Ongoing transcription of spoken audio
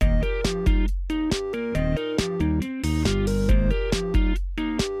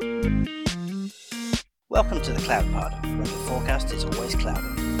Welcome to the Cloud Pod, where the forecast is always cloudy.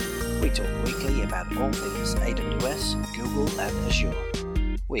 We talk weekly about all things AWS, Google, and Azure.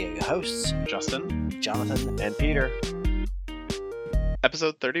 We are your hosts, Justin, Jonathan, and Peter.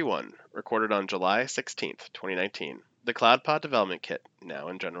 Episode 31, recorded on July 16th, 2019. The Cloud Pod Development Kit, now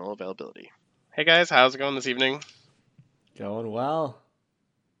in general availability. Hey guys, how's it going this evening? Going well.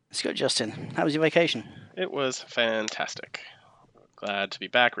 Let's go, Justin. How was your vacation? It was fantastic. Glad to be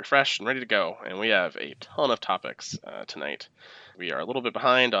back, refreshed, and ready to go. And we have a ton of topics tonight. We are a little bit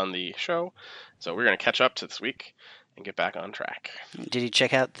behind on the show, so we're going to catch up to this week and get back on track. Did you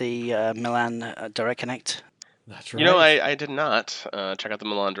check out the Milan Direct Connect? That's right. You know, I did not check out the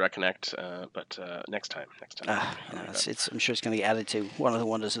Milan Direct Connect, but next time. I'm sure it's going to get added to one of the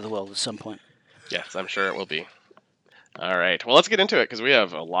wonders of the world at some point. Yes, I'm sure it will be. All right. Well, let's get into it because we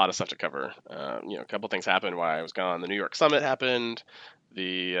have a lot of stuff to cover. A couple things happened while I was gone. The New York Summit happened,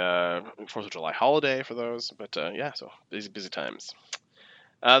 the 4th of July holiday for those. But so busy times.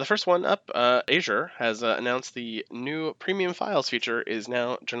 The first one up, Azure has announced the new Premium Files feature is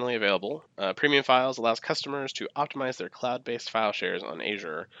now generally available. Premium Files allows customers to optimize their cloud-based file shares on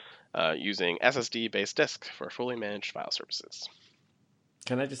Azure using SSD-based disk for fully managed file services.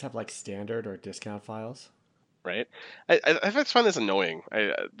 Can I just have like standard or discount files? Right? I find this annoying.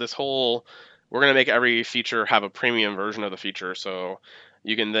 This whole, we're going to make every feature have a premium version of the feature, so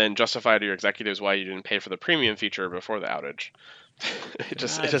you can then justify to your executives why you didn't pay for the premium feature before the outage. It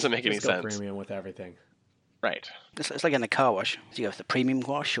doesn't make any sense. Premium with everything. Right. It's like in a car wash. Do you go for the premium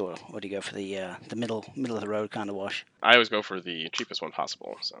wash, or do you go for the middle of the road kind of wash? I always go for the cheapest one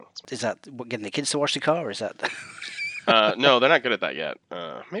possible. So is that getting the kids to wash the car, or is that? No, they're not good at that yet.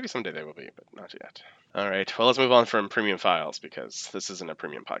 Maybe someday they will be, but not yet. All right, well, let's move on from Premium Files because this isn't a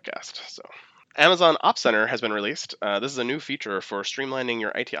premium podcast. So, Amazon Ops Center has been released. This is a new feature for streamlining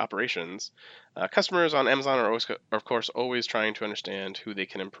your IT operations. Customers on Amazon are, of course, always trying to understand who they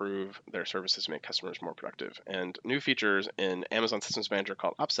can improve their services to make customers more productive. And new features in Amazon Systems Manager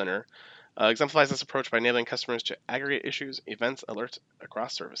called Ops Center exemplifies this approach by enabling customers to aggregate issues, events, alerts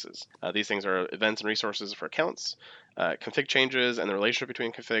across services. These things are events and resources for accounts, config changes and the relationship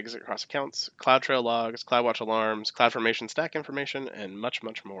between configs across accounts, CloudTrail logs, CloudWatch alarms, CloudFormation stack information, and much,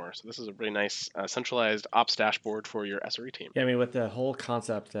 much more. So this is a really nice centralized ops dashboard for your SRE team. Yeah, I mean, with the whole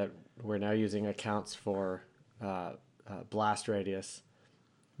concept that we're now using accounts for blast radius,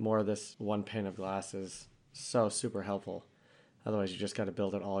 more of this one pane of glass is so super helpful. Otherwise, you just got to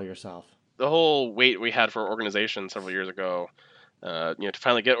build it all yourself. The whole wait we had for organizations several years ago, to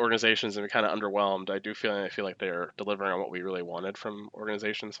finally get organizations and be kind of underwhelmed. I feel like they're delivering on what we really wanted from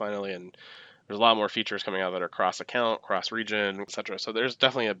organizations finally, and there's a lot more features coming out that are cross-account, cross-region, etc. So there's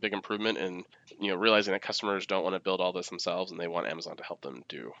definitely a big improvement in realizing that customers don't want to build all this themselves and they want Amazon to help them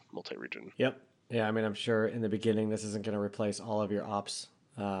do multi-region. Yep. Yeah, I mean, I'm sure in the beginning this isn't going to replace all of your ops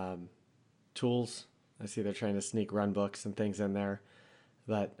tools. I see they're trying to sneak run books and things in there.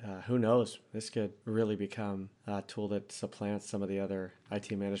 But who knows? This could really become a tool that supplants some of the other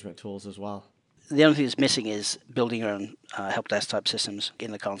IT management tools as well. The only thing that's missing is building your own help desk type systems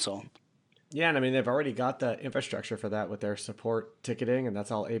in the console. Yeah, and I mean, they've already got the infrastructure for that with their support ticketing, and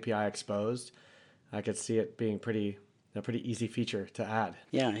that's all API exposed. I could see it being a pretty easy feature to add.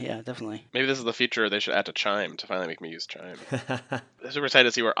 Yeah, definitely. Maybe this is the feature they should add to Chime to finally make me use Chime. I'm super excited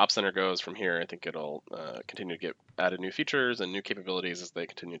to see where Ops Center goes from here. I think it'll continue to get added new features and new capabilities as they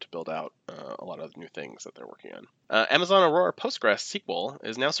continue to build out a lot of new things that they're working on. Amazon Aurora Postgres SQL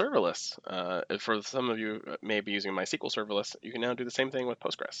is now serverless. For some of you may be using MySQL serverless, you can now do the same thing with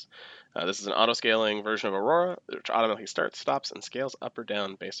Postgres. This is an auto-scaling version of Aurora, which automatically starts, stops, and scales up or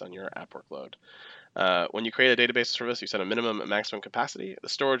down based on your app workload. When you create a database service, you set a minimum and maximum capacity. The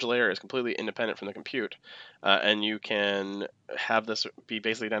storage layer is completely independent from the compute, and you can have this be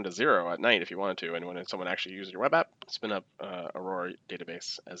basically down to 0 at night if you wanted to. And when someone actually uses your web app, spin up Aurora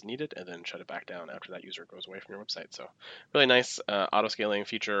database as needed, and then shut it back down after that user goes away from your website. So really nice auto-scaling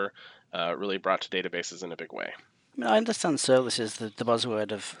feature, really brought to databases in a big way. I understand service is the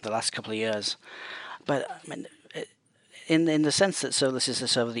buzzword of the last couple of years, but I mean, in the sense that serverless is a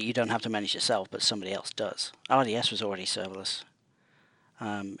server that you don't have to manage yourself, but somebody else does. RDS was already serverless.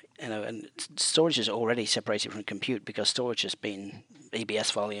 And storage is already separated from compute because storage has been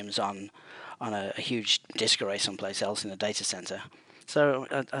EBS volumes on a huge disk array someplace else in a data center. So,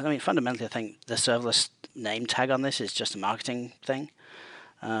 I mean, fundamentally, I think the serverless name tag on this is just a marketing thing.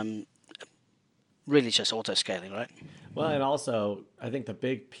 Really just auto-scaling, right? Well, and also, I think the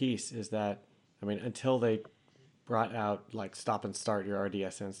big piece is that, I mean, until they brought out like stop and start your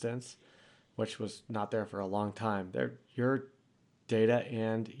RDS instance, which was not there for a long time, your data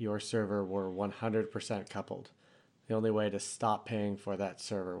and your server were 100% coupled. The only way to stop paying for that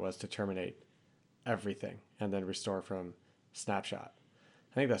server was to terminate everything and then restore from snapshot.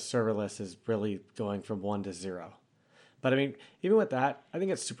 I think the serverless is really going from 1 to 0. But I mean, even with that, I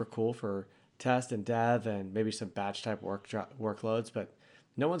think it's super cool for test and dev and maybe some batch type workloads, but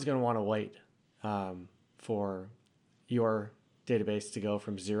no one's going to want to wait for your database to go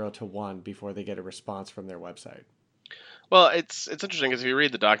from 0 to 1 before they get a response from their website. Well, it's interesting because if you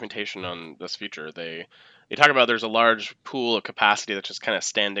read the documentation on this feature, they talk about there's a large pool of capacity that's just kind of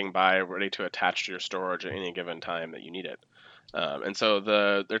standing by, ready to attach to your storage at any given time that you need it. And so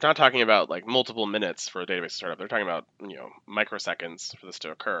they're not talking about like multiple minutes for a database to start up. They're talking about microseconds for this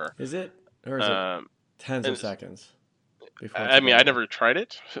to occur. Is it, or is it tens of seconds? I mean, I never tried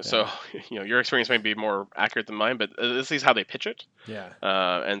it, so your experience may be more accurate than mine. But this is how they pitch it. Yeah.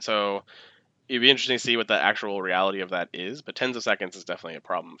 And so it'd be interesting to see what the actual reality of that is. But tens of seconds is definitely a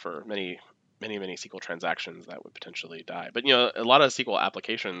problem for many SQL transactions that would potentially die. But a lot of SQL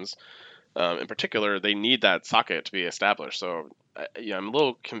applications, in particular, they need that socket to be established. So I'm a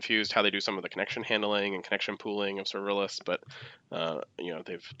little confused how they do some of the connection handling and connection pooling of serverless, but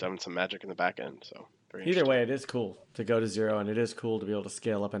they've done some magic in the back end. So either way, it is cool to go to 0, and it is cool to be able to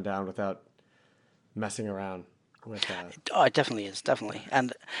scale up and down without messing around with that. Oh, it definitely is, definitely.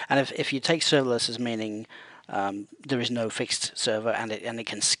 And if you take serverless as meaning there is no fixed server and it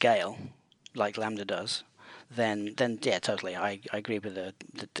can scale like Lambda does, then yeah, totally. I agree with the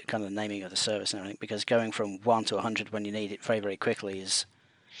kind of naming of the service and everything, because going from 1 to 100 when you need it very, very quickly is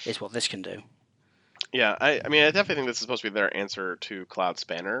what this can do. Yeah, I mean, I definitely think this is supposed to be their answer to Cloud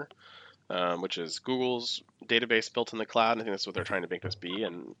Spanner, which is Google's database built in the cloud. I think that's what they're trying to make this be,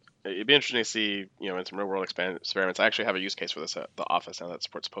 and it'd be interesting to see, in some real-world experiments. I actually have a use case for this at the office now that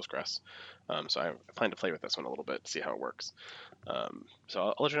supports Postgres, so I plan to play with this one a little bit to see how it works. So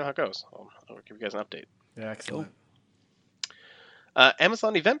I'll let you know how it goes. I'll give you guys an update. Yeah, excellent. Cool.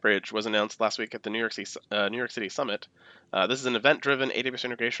 Amazon EventBridge was announced last week at the New York City Summit. This is an event-driven AWS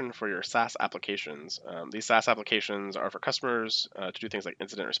integration for your SaaS applications. These SaaS applications are for customers to do things like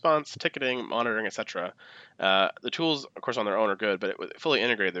incident response, ticketing, monitoring, etc. The tools, of course, on their own are good, but fully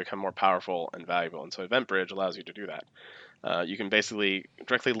integrated, they become more powerful and valuable. And so EventBridge allows you to do that. You can basically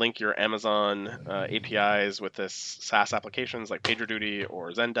directly link your Amazon APIs with this SaaS applications like PagerDuty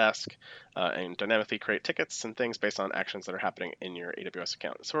or Zendesk, and dynamically create tickets and things based on actions that are happening in your AWS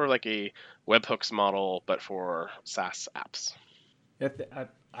account. It's sort of like a webhooks model, but for SaaS apps.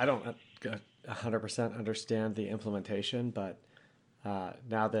 I don't 100% understand the implementation, but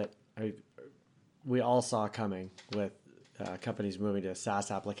now that we all saw coming with companies moving to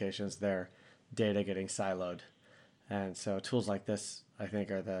SaaS applications, their data getting siloed. And so tools like this, I think,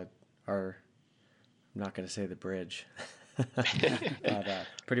 are I'm not going to say the bridge, but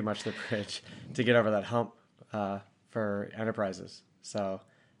pretty much the bridge to get over that hump for enterprises. So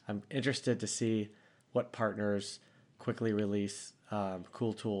I'm interested to see what partners quickly release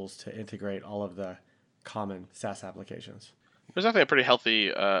cool tools to integrate all of the common SaaS applications. There's definitely a pretty healthy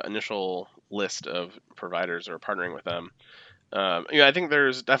initial list of providers who are partnering with them. I think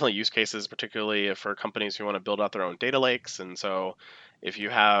there's definitely use cases, particularly for companies who want to build out their own data lakes. And so if you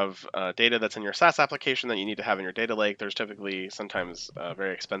have data that's in your SaaS application that you need to have in your data lake, there's typically sometimes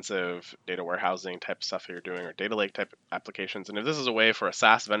very expensive data warehousing type stuff that you're doing, or data lake type applications. And if this is a way for a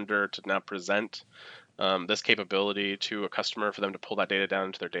SaaS vendor to now present this capability to a customer for them to pull that data down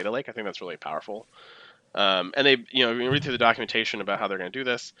into their data lake, I think that's really powerful. And they, when you read through the documentation about how they're going to do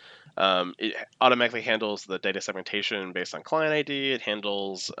this, it automatically handles the data segmentation based on client ID. It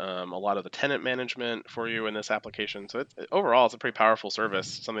handles a lot of the tenant management for you in this application. So overall, it's a pretty powerful service,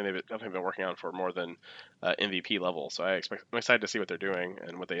 something they've definitely been working on for more than MVP level. So I'm excited to see what they're doing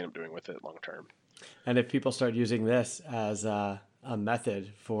and what they end up doing with it long term. And if people start using this as a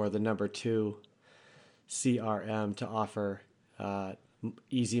method for the number 2 CRM to offer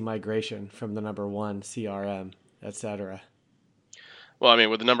easy migration from the number 1 CRM, etc. Well, I mean,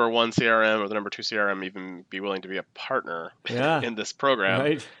 would the number 1 CRM or the number 2 CRM even be willing to be a partner in this program?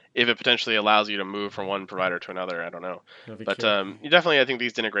 Right? If it potentially allows you to move from one provider to another, I don't know. But you definitely, I think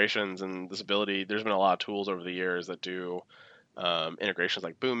these integrations and this ability, there's been a lot of tools over the years that do integrations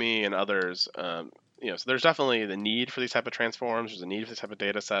like Boomi and others. So there's definitely the need for these type of transforms. There's a need for these type of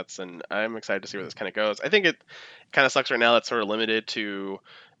data sets, and I'm excited to see where this kind of goes. I think it kind of sucks right now. It's sort of limited to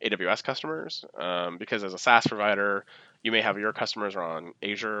AWS customers, because as a SaaS provider, you may have your customers are on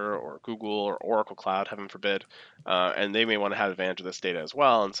Azure or Google or Oracle Cloud, heaven forbid, and they may want to have advantage of this data as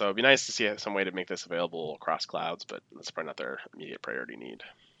well. And so it'd be nice to see some way to make this available across clouds, but that's probably not their immediate priority need.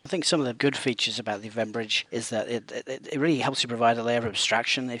 I think some of the good features about the Event Bridge is that it really helps you provide a layer of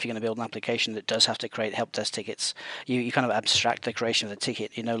abstraction. If you're going to build an application that does have to create help desk tickets, you kind of abstract the creation of the ticket.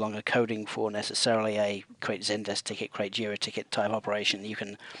 You're no longer coding for necessarily a create Zendesk ticket, create Jira ticket type operation. You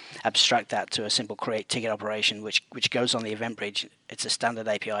can abstract that to a simple create ticket operation, which goes on the Event Bridge. It's a standard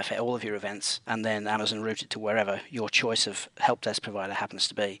API for all of your events, and then Amazon routes it to wherever your choice of help desk provider happens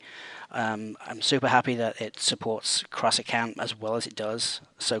to be. I'm super happy that it supports cross-account as well as it does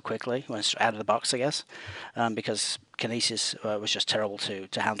so quickly when it's out of the box, I guess, because Kinesis was just terrible to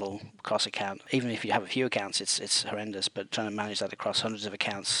handle cross-account. Even if you have a few accounts, it's horrendous, but trying to manage that across hundreds of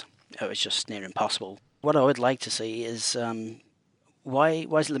accounts, it's just near impossible. What I would like to see is why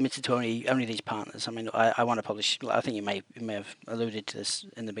is it limited to only these partners? I mean, I want to publish. I think you may have alluded to this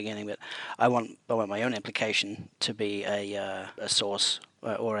in the beginning, but I want my own application to be a source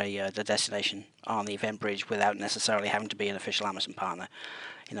or the destination on the Event Bridge without necessarily having to be an official Amazon partner.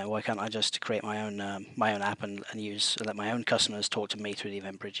 Why can't I just create my own app and let my own customers talk to me through the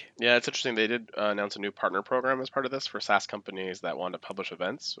Event Bridge? Yeah, it's interesting. They did announce a new partner program as part of this for SaaS companies that want to publish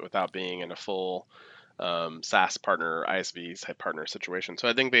events without being in a full SaaS partner, ISV type partner situation. So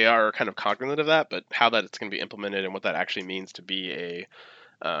I think they are kind of cognizant of that, but how that it's going to be implemented and what that actually means to be a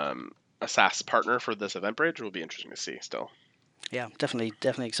SaaS partner for this Event Bridge will be interesting to see still. Yeah, definitely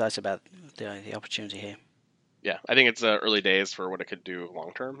excited about the opportunity here. Yeah, I think it's early days for what it could do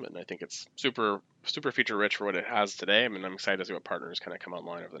long term, and I think it's super feature rich for what it has today. I mean, I'm excited to see what partners kind of come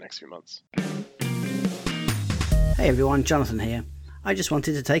online over the next few months. Hey everyone, Jonathan here. I just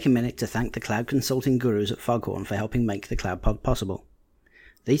wanted to take a minute to thank the cloud consulting gurus at Foghorn for helping make the CloudPod possible.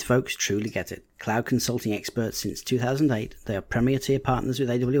 These folks truly get it. Cloud consulting experts since 2008, they are premier tier partners with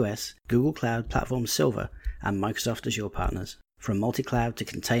AWS, Google Cloud Platform Silver, and Microsoft Azure partners. From multi-cloud to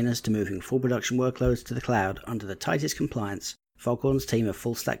containers to moving full production workloads to the cloud under the tightest compliance, Foghorn's team of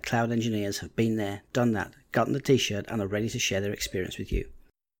full-stack cloud engineers have been there, done that, gotten the t-shirt, and are ready to share their experience with you.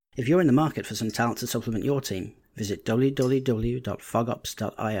 If you're in the market for some talent to supplement your team, visit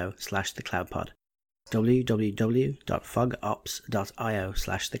www.fogops.io/thecloudpod.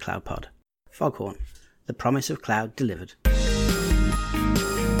 www.fogops.io/thecloudpod. Foghorn, the promise of cloud delivered.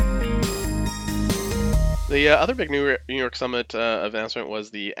 The other big New York Summit announcement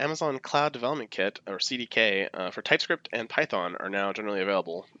was the Amazon Cloud Development Kit, or CDK, for TypeScript and Python are now generally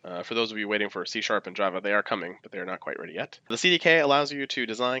available. For those of you waiting for C# and Java, they are coming, but they are not quite ready yet. The CDK allows you to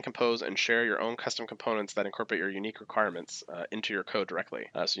design, compose, and share your own custom components that incorporate your unique requirements into your code directly.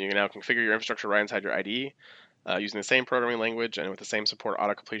 So you can now configure your infrastructure right inside your IDE. Using the same programming language and with the same support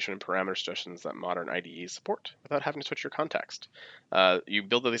auto-completion and parameter suggestions that modern IDEs support without having to switch your context. You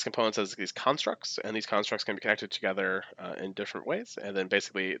build these components as these constructs, and these constructs can be connected together in different ways, and then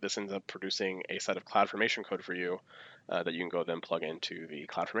basically this ends up producing a set of CloudFormation code for you that you can go then plug into the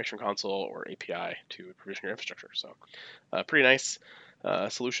CloudFormation console or API to provision your infrastructure. So pretty nice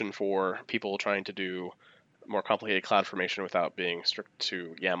solution for people trying to do more complicated CloudFormation without being strict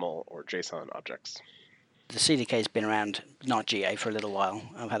to YAML or JSON objects. The CDK's been around, not GA, for a little while.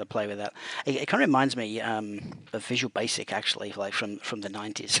 I've had to play with that. It kind of reminds me of Visual Basic, actually, like from the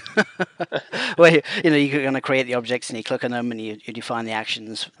 90s, where you're going to create the objects and you click on them and you define the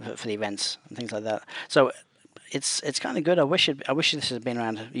actions for the events and things like that. So it's kind of good. I wish this had been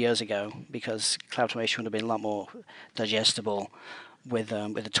around years ago, because CloudFormation would have been a lot more digestible with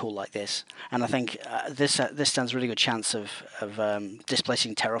a tool like this, and I think this stands a really good chance of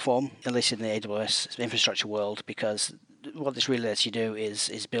displacing Terraform, at least in the AWS infrastructure world, because what this really lets you do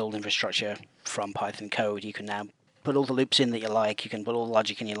is build infrastructure from Python code. You can now put all the loops in that you like, you can put all the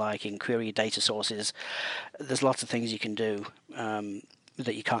logic in you like, you can query your data sources. There's lots of things you can do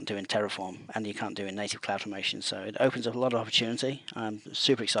that you can't do in Terraform and you can't do in native CloudFormation. So it opens up a lot of opportunity. I'm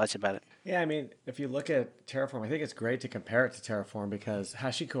super excited about it. Yeah, I mean, if you look at Terraform, I think it's great to compare it to Terraform, because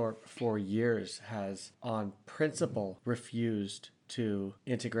HashiCorp for years has, on principle, refused to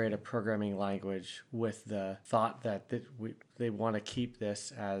integrate a programming language with the thought that they want to keep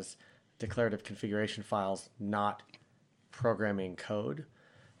this as declarative configuration files, not programming code.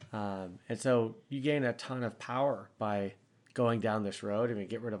 And so you gain a ton of power by going down this road. I mean,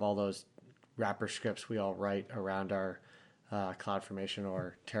 get rid of all those wrapper scripts we all write around our CloudFormation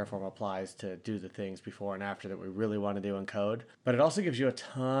or Terraform applies to do the things before and after that we really want to do in code. But it also gives you a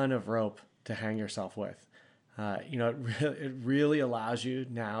ton of rope to hang yourself with. It really allows you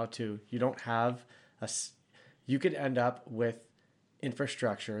now to, you could end up with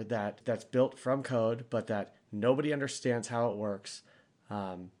infrastructure that's built from code, but that nobody understands how it works.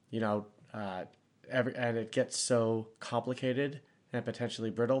 And it gets so complicated and potentially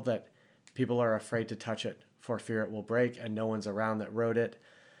brittle that people are afraid to touch it for fear it will break, and no one's around that wrote it.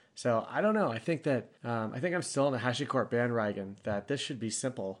 So I don't know. I think that I think I'm still on the HashiCorp bandwagon that this should be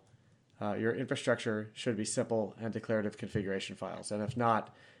simple. Your infrastructure should be simple and declarative configuration files. And if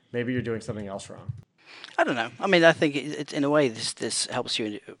not, maybe you're doing something else wrong. I don't know. I mean, I think in a way this helps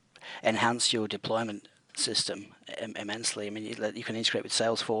you enhance your deployment system immensely. I mean, you can integrate with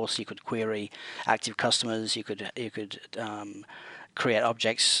Salesforce. You could query active customers. You could create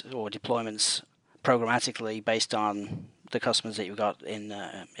objects or deployments programmatically based on the customers that you've got in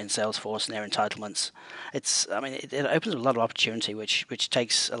Salesforce and their entitlements. It opens a lot of opportunity, which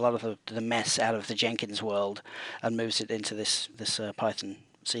takes a lot of the mess out of the Jenkins world and moves it into this Python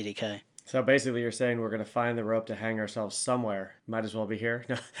CDK. So basically, you're saying we're going to find the rope to hang ourselves somewhere. Might as well be here.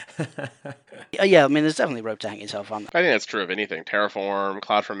 No. Yeah, I mean, there's definitely rope to hang yourself on. I think that's true of anything. Terraform,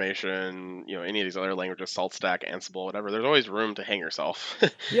 CloudFormation, any of these other languages, SaltStack, Ansible, whatever. There's always room to hang yourself.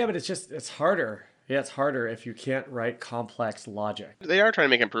 Yeah, but it's harder. Yeah, it's harder if you can't write complex logic. They are trying to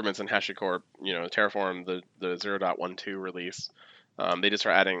make improvements in HashiCorp. Terraform, the 0.12 release. They just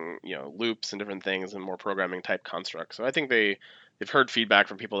are adding, loops and different things and more programming type constructs. So I think they've heard feedback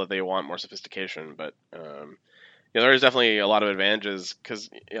from people that they want more sophistication, but there is definitely a lot of advantages because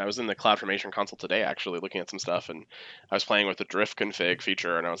I was in the CloudFormation console today actually looking at some stuff, and I was playing with the drift config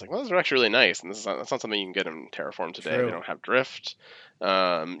feature, and I was like, well, those are actually really nice, and that's not something you can get in Terraform today. True. They don't have drift.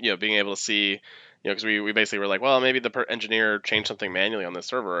 Being able to see, because we basically were like, well, maybe the engineer changed something manually on the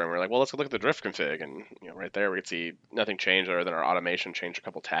server, and we're like, well, let's go look at the drift config, and right there we could see nothing changed other than our automation changed a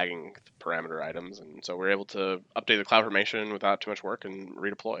couple tagging parameter items, and so we're able to update the CloudFormation without too much work and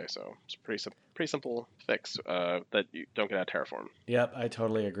redeploy. So it's a pretty simple fix that you don't get out of Terraform. Yep, I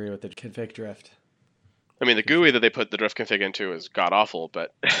totally agree with the config drift. I mean, the GUI that they put the drift config into is god awful,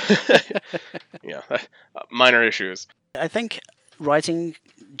 but minor issues. I think writing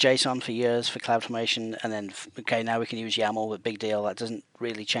JSON for years for CloudFormation, and then now we can use YAML, but big deal. That doesn't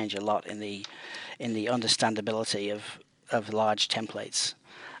really change a lot in the understandability of large templates.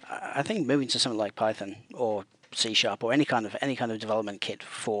 I think moving to something like Python or C# or any kind of development kit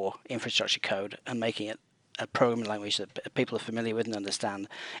for infrastructure code and making it a programming language that people are familiar with and understand.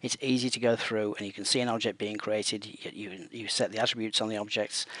 It's easy to go through, and you can see an object being created. You set the attributes on the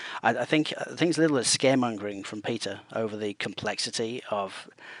objects. I think things little as scaremongering from Peter over the complexity of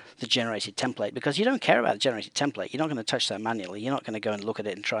the generated template, because you don't care about the generated template. You're not going to touch that manually. You're not going to go and look at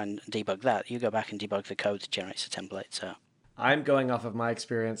it and try and debug that. You go back and debug the code that generates the template. So I'm going off of my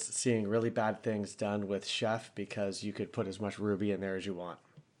experience seeing really bad things done with Chef because you could put as much Ruby in there as you want.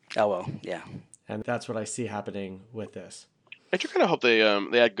 Oh well, yeah. And that's what I see happening with this. I do kind of hope they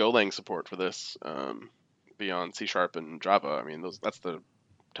add Golang support for this beyond C# and Java. I mean,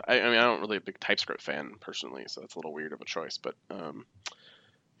 I don't really a big TypeScript fan personally, so that's a little weird of a choice. But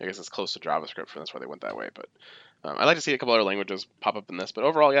I guess it's close to JavaScript, and that's why they went that way. But I'd like to see a couple other languages pop up in this. But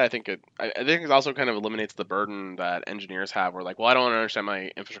overall, yeah, I think it also kind of eliminates the burden that engineers have. Where like, well, I don't want to understand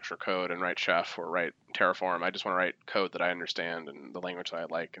my infrastructure code and write Chef or write Terraform. I just want to write code that I understand and the language that I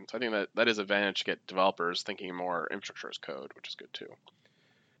like. And so I think that is an advantage to get developers thinking more infrastructure as code, which is good too.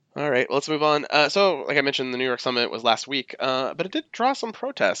 All right, well, let's move on. So, like I mentioned, the New York Summit was last week, but it did draw some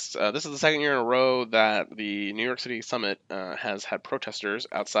protests. This is the second year in a row that the New York City Summit has had protesters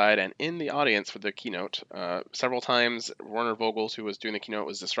outside and in the audience for the keynote. Several times, Werner Vogels, who was doing the keynote,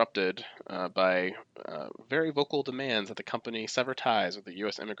 was disrupted by very vocal demands that the company sever ties with the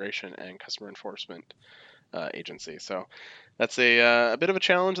U.S. Immigration and Customer Enforcement Agency. So that's a bit of a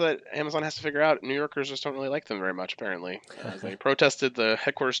challenge that Amazon has to figure out. New Yorkers just don't really like them very much, apparently. They protested the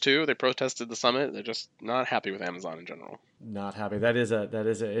headquarters too. They protested the summit. They're just not happy with Amazon in general. Not happy. That is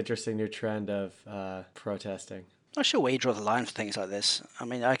an interesting new trend of protesting. Not sure where you draw the line for things like this. I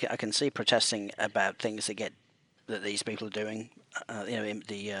mean, I can see protesting about things that these people are doing,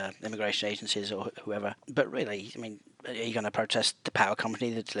 the immigration agencies or whoever. But really, I mean, are you going to protest the power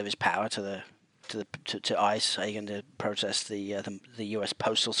company that delivers power to ICE? Are you going to protest the U.S.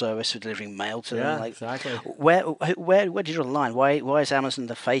 Postal Service for delivering mail to them? Like, exactly. Where do you draw the line? Why is Amazon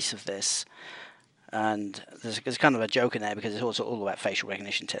the face of this? And there's kind of a joke in there because it's also all about facial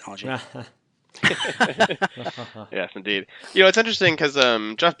recognition technology. Yes, indeed. It's interesting because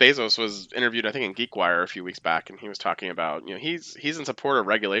Jeff Bezos was interviewed, I think, in GeekWire a few weeks back, and he was talking about, he's in support of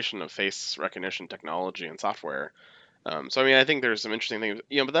regulation of face recognition technology and software. So I mean, I think there's some interesting things,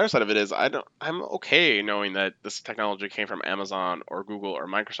 but the other side of it is I'm okay knowing that this technology came from Amazon or Google or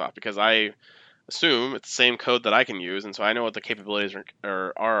Microsoft because I assume it's the same code that I can use, and so I know what the capabilities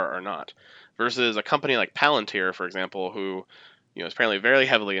are or not. Versus a company like Palantir, for example, who is apparently very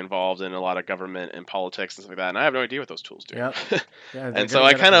heavily involved in a lot of government and politics and stuff like that, and I have no idea what those tools do. Yep. Yeah, they're And so gonna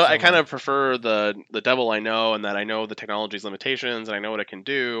I get it from kind somewhere. of prefer the devil I know, and that I know the technology's limitations and I know what it can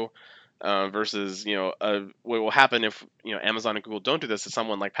do, versus what will happen if Amazon and Google don't do this is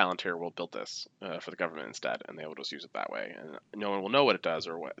someone like Palantir will build this for the government instead, and they will just use it that way, and no one will know what it does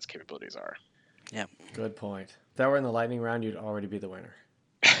or what its capabilities are. Yeah. Good point. If that were in the lightning round, you'd already be the winner.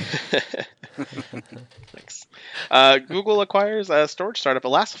 Thanks. Google acquires a storage startup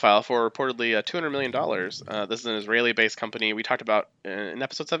Elastophile for reportedly $200 million. This is an Israeli-based company we talked about in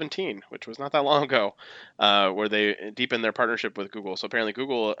episode 17, which was not that long ago, where they deepened their partnership with Google. So apparently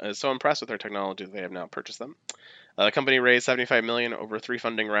Google is so impressed with their technology that they have now purchased them. The company raised $75 million over 3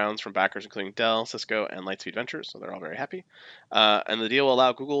 funding rounds from backers including Dell, Cisco, and Lightspeed Ventures, so they're all very happy. And the deal will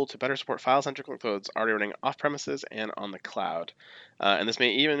allow Google to better support file-centric workloads already running off-premises and on the cloud. And this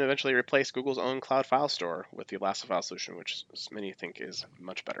may even eventually replace Google's own cloud file store with the Elastophile solution, which many think is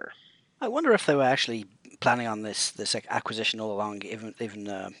much better. I wonder if they were actually planning on this acquisition all along,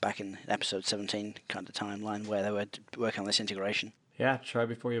 even back in episode 17 kind of timeline, where they were working on this integration. Yeah, try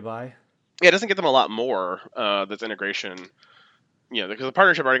before you buy. Yeah, it doesn't get them a lot more, this integration, because the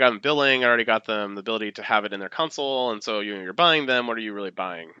partnership already got them billing, already got them the ability to have it in their console, and so you're buying them. What are you really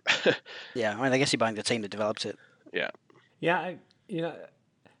buying? Yeah, I guess you're buying the team that developed it. Yeah,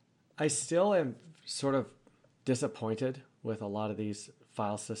 I still am sort of disappointed with a lot of these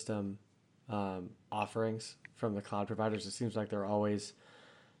file system offerings from the cloud providers. It seems like they're always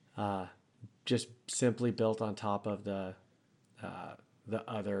just simply built on top of the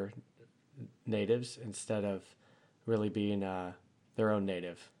other natives instead of really being their own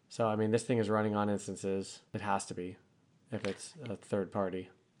native. So, I mean, this thing is running on instances. It has to be if it's a third party.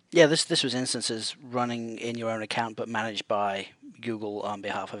 Yeah, this was instances running in your own account but managed by Google on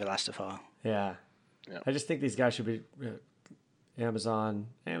behalf of Elastophile. Yeah. I just think these guys should be Amazon.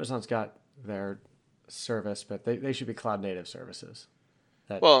 Amazon's got their service, but they should be cloud native services.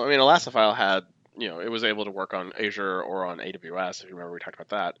 Well, I mean, Elastophile had, it was able to work on Azure or on AWS. If you remember, we talked about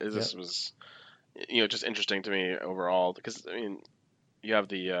that. This was, just interesting to me overall because, I mean, you have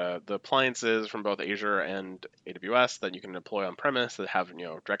the appliances from both Azure and AWS that you can deploy on premise that have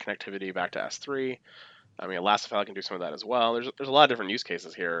direct connectivity back to S3. I mean, Elastophile can do some of that as well. There's a lot of different use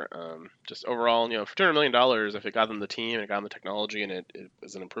cases here. Just overall, for $200 million, if it got them the team and it got them the technology and it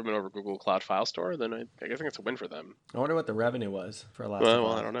is an improvement over Google Cloud File Store, then I think it's a win for them. I wonder what the revenue was for Elastophile.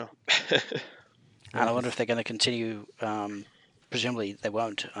 Well, I don't know. And I wonder if they're going to continue. Presumably, they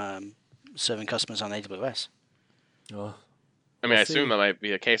won't serving customers on AWS. Oh. I mean, I assume that might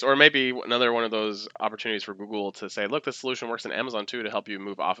be a case, or maybe another one of those opportunities for Google to say, "Look, this solution works in Amazon too," to help you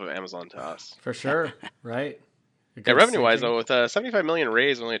move off of Amazon to us. For sure, right? Yeah, revenue-wise, though, with a $75 million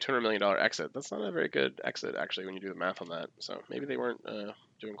raise and only a $200 million exit, that's not a very good exit, actually, when you do the math on that. So maybe they weren't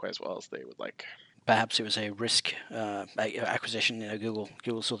doing quite as well as they would like. Perhaps it was a risk acquisition.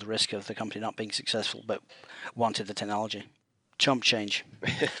 Google saw the risk of the company not being successful, but wanted the technology. Chump change.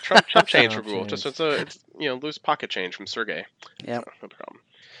 Trump change for Google. Just it's loose pocket change from Sergey. Yeah, so, no problem.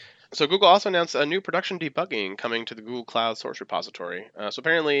 So Google also announced a new production debugging coming to the Google Cloud source repository. So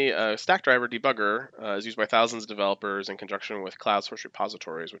apparently, Stackdriver debugger is used by thousands of developers in conjunction with cloud source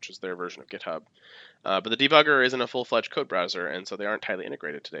repositories, which is their version of GitHub. But the debugger isn't a full-fledged code browser, and so they aren't tightly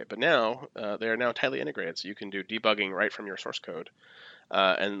integrated today. But now they are now tightly integrated, so you can do debugging right from your source code.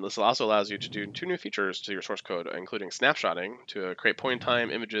 And this also allows you to do 2 new features to your source code, including snapshotting to create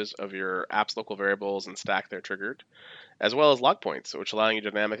point-in-time images of your app's local variables and stack they're triggered, as well as log points, which allow you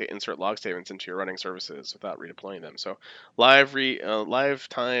to dynamically insert log statements into your running services without redeploying them. So live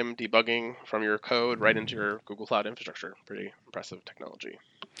time debugging from your code right into your Google Cloud infrastructure. Pretty impressive technology.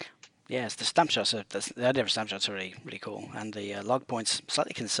 Yes, the snapshots the idea of snapshots are really cool, and the log points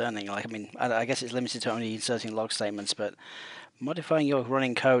slightly concerning. I guess it's limited to only inserting log statements, but modifying your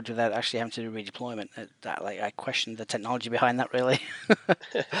running code without actually having to do redeployment, I question the technology behind that. Really,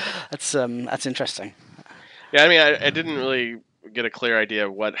 that's interesting. Yeah, I mean, I didn't really get a clear idea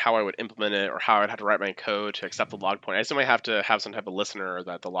of how I would implement it or how I'd have to write my code to accept the log point. I assume I have to have some type of listener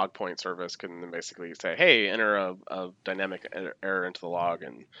that the log point service can basically say, "Hey, enter a dynamic error into the log,"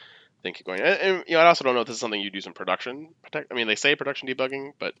 and then keep going. And I also don't know if this is something you'd use in production. I mean, they say production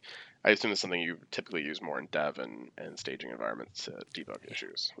debugging, but I assume it's something you typically use more in dev and staging environments to debug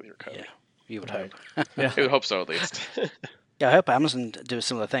issues with your code. Yeah, you would hope. Yeah, I would hope so at least. Yeah, I hope Amazon do a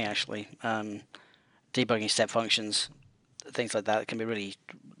similar thing actually. Debugging step functions, things like that can be really,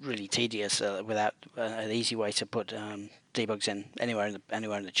 really tedious without an easy way to put debugs in anywhere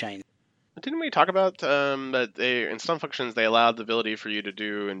in the chain. Didn't we talk about that in some functions they allowed the ability for you to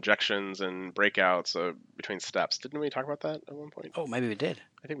do injections and breakouts between steps? Didn't we talk about that at one point? Oh, maybe we did.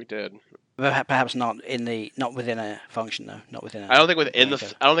 I think we did. Perhaps not within a function though, not within a. I don't think within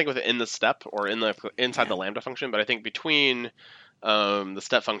code. I don't think within the step or inside Yeah. the Lambda function, but I think between the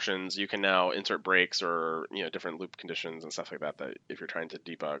step functions you can now insert breaks or different loop conditions and stuff like that. That if you're trying to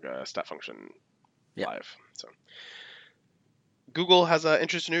debug a step function live, so. Google has an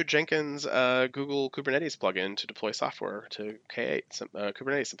interesting new Jenkins Google Kubernetes plugin to deploy software to K8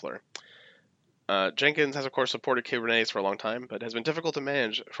 Kubernetes simpler. Jenkins has, of course, supported Kubernetes for a long time, but has been difficult to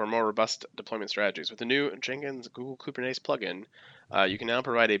manage for more robust deployment strategies. With the new Jenkins Google Kubernetes plugin, you can now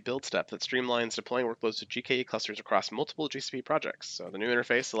provide a build step that streamlines deploying workloads to GKE clusters across multiple GCP projects. So the new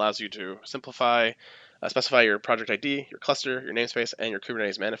interface allows you to specify your project ID, your cluster, your namespace, and your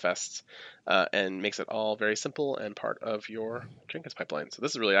Kubernetes manifests, and makes it all very simple and part of your Jenkins pipeline. So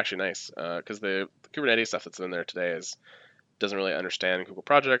this is really actually nice because the Kubernetes stuff that's in there today doesn't really understand Google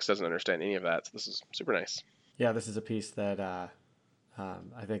projects, doesn't understand any of that. So this is super nice. Yeah, this is a piece that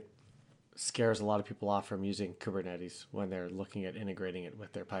I think scares a lot of people off from using Kubernetes when they're looking at integrating it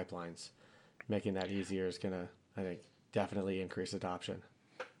with their pipelines. Making that easier is going to, I think, definitely increase adoption.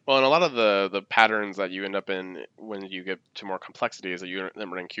 Well, and a lot of the patterns that you end up in when you get to more complexity is that you're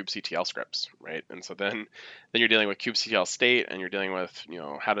running kubectl scripts, right? And so then you're dealing with kubectl state, and you're dealing with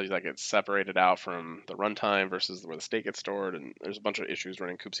how does that get separated out from the runtime versus where the state gets stored, and there's a bunch of issues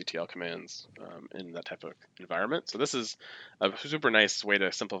running kubectl commands in that type of environment. So this is a super nice way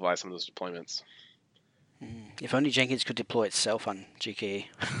to simplify some of those deployments. If only Jenkins could deploy itself on GKE.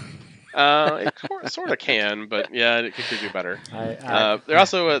 It sort of can, but yeah, it could do better. There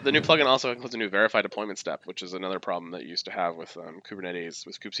also the new plugin also includes a new verify deployment step, which is another problem that you used to have with Kubernetes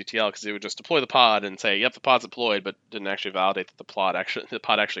with kubectl, because it would just deploy the pod and say, "Yep, the pod's deployed," but didn't actually validate that the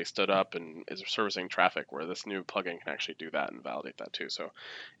pod actually stood up and is servicing traffic. Where this new plugin can actually do that and validate that too. So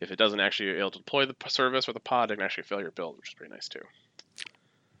if it doesn't actually be able to deploy the service or the pod, it can actually fail your build, which is pretty nice too.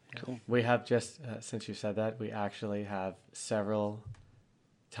 Cool. We have just since you said that, we actually have several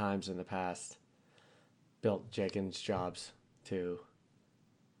times in the past built Jenkins jobs to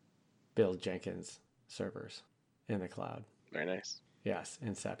build Jenkins servers in the cloud. Very nice. Yes,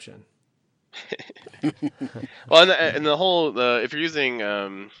 Inception. Well, and the whole if you're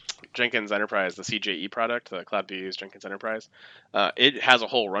using Jenkins Enterprise, the CJE product, the Cloud BU's Jenkins Enterprise, it has a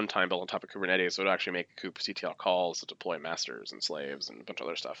whole runtime built on top of Kubernetes, so it'll actually make kubectl calls to deploy masters and slaves and a bunch of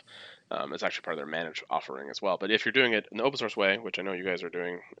other stuff. It's actually part of their managed offering as well. But if you're doing it in the open source way, which I know you guys are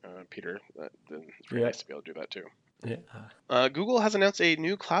doing, Peter, then it's pretty nice to be able to do that too. Yeah. Google has announced a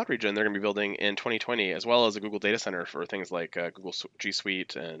new cloud region they're going to be building in 2020, as well as a Google data center for things like Google G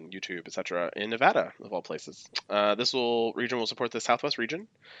Suite and YouTube, etc., in Nevada, of all places. This region will support the Southwest region.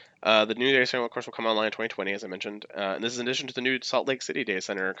 The new data center, of course, will come online in 2020, as I mentioned. And this is in addition to the new Salt Lake City data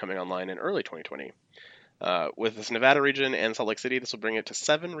center coming online in early 2020. With this Nevada region and Salt Lake City, this will bring it to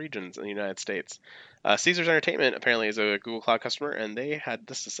 7 regions in the United States. Caesars Entertainment apparently is a Google Cloud customer, and they had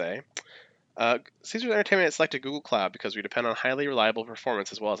this to say. Caesars Entertainment selected Google Cloud because we depend on highly reliable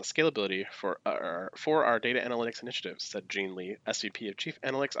performance as well as a scalability for our data analytics initiatives, said Gene Lee, SVP of Chief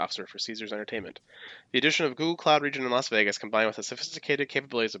Analytics Officer for Caesars Entertainment. The addition of Google Cloud region in Las Vegas combined with the sophisticated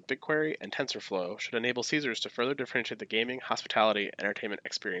capabilities of BigQuery and TensorFlow should enable Caesars to further differentiate the gaming, hospitality, and entertainment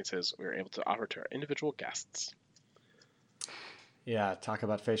experiences we are able to offer to our individual guests. Yeah, talk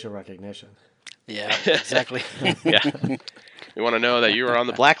about facial recognition. Yeah, exactly. Yeah. We want to know that you are on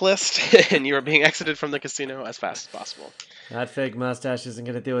the blacklist and you are being exited from the casino as fast as possible. That fake mustache isn't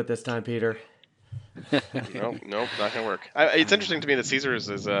going to do it this time, Peter. Nope, not going to work. It's interesting to me that Caesars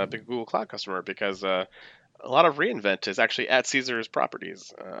is a big Google Cloud customer because a lot of reInvent is actually at Caesars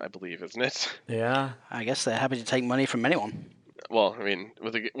properties, I believe, isn't it? Yeah. I guess they're happy to take money from anyone. Well, I mean,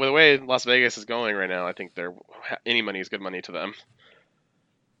 with the way Las Vegas is going right now, I think any money is good money to them.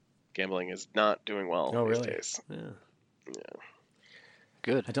 Gambling is not doing well these days. Yeah.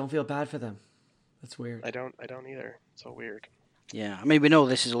 Good. I don't feel bad for them. That's weird. I don't either. It's so weird. Yeah, I mean, we know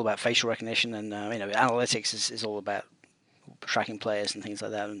this is all about facial recognition, and analytics is all about tracking players and things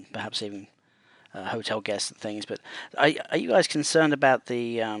like that, and perhaps even hotel guests and things. But are you guys concerned about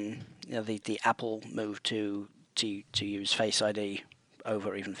the Apple move to use Face ID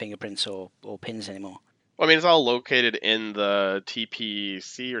over even fingerprints or pins anymore? Well, I mean, it's all located in the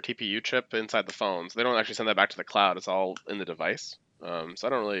TPC or TPU chip inside the phone, so they don't actually send that back to the cloud. It's all in the device. So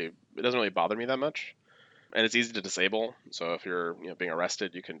it doesn't really bother me that much, and it's easy to disable. So if you're being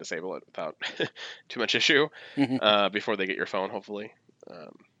arrested, you can disable it without too much issue before they get your phone, hopefully. But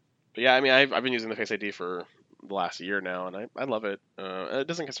yeah, I mean, I've been using the Face ID for the last year now, and I love it. It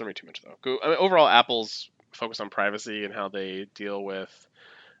doesn't concern me too much though. Overall, Apple's focus on privacy and how they deal with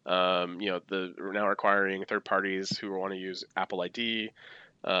the now requiring third parties who want to use Apple ID.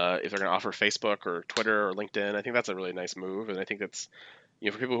 If they're going to offer Facebook or Twitter or LinkedIn, I think that's a really nice move, and I think that's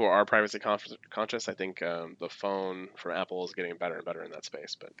for people who are privacy conscious, I think the phone from Apple is getting better and better in that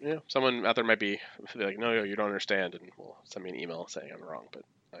space. But someone out there might be like, no, you don't understand, and will send me an email saying I'm wrong. But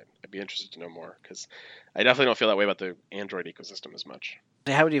I'd be interested to know more because I definitely don't feel that way about the Android ecosystem as much.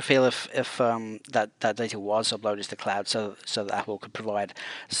 How would you feel if that data was uploaded to the cloud so that Apple could provide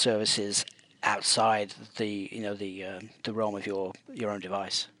services outside the the realm of your own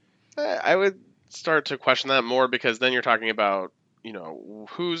device? I would start to question that more because then you're talking about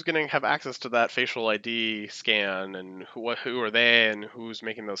who's going to have access to that facial ID scan and who are they and who's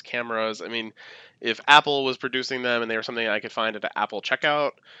making those cameras. I mean, if Apple was producing them and they were something I could find at an Apple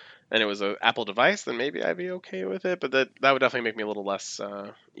checkout and it was an Apple device, then maybe I'd be okay with it. But that would definitely make me a little less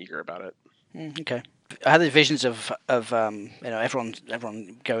eager about it. Okay. I had the visions of everyone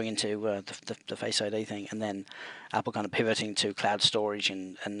going into the Face ID thing, and then Apple kind of pivoting to cloud storage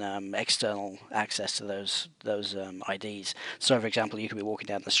and external access to those IDs. So, for example, you could be walking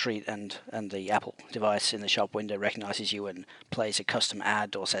down the street and the Apple device in the shop window recognizes you and plays a custom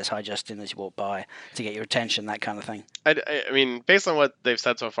ad or says "Hi, Justin" as you walk by to get your attention, that kind of thing. I mean, based on what they've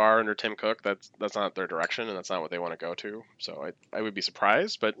said so far under Tim Cook, that's not their direction and that's not what they want to go to. So I would be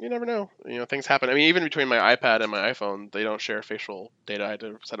surprised, but you never know. Things happen. I mean, even between my iPad and my iPhone, they don't share facial data. I had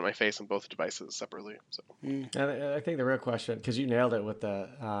to set up my face on both devices separately. So I think the real question, because you nailed it with the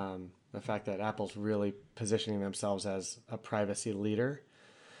fact that Apple's really positioning themselves as a privacy leader.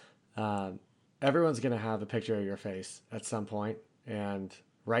 Everyone's going to have a picture of your face at some point, and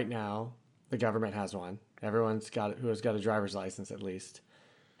right now the government has one. Everyone's got who has got a driver's license at least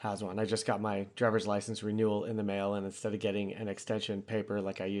has one. I just got my driver's license renewal in the mail, and instead of getting an extension paper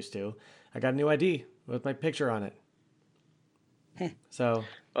like I used to, I got a new ID with my picture on it. So,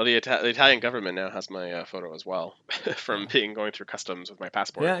 well, the Italian government now has my photo as well from going through customs with my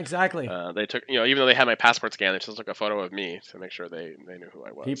passport. Yeah, exactly. They took, even though they had my passport scan, they still took a photo of me to make sure they knew who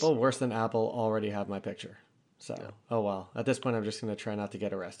I was. People worse than Apple already have my picture. So, Oh well. At this point, I'm just going to try not to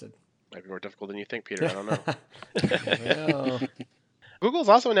get arrested. Might be more difficult than you think, Peter. I don't know. Well. Google's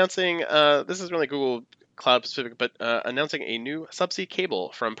also announcing, this is really Google Cloud specific, but announcing a new subsea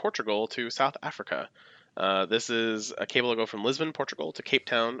cable from Portugal to South Africa. This is a cable that will go from Lisbon, Portugal to Cape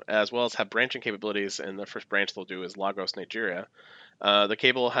Town, as well as have branching capabilities, and the first branch they'll do is Lagos, Nigeria. The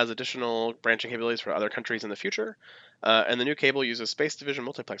cable has additional branching capabilities for other countries in the future, and the new cable uses space division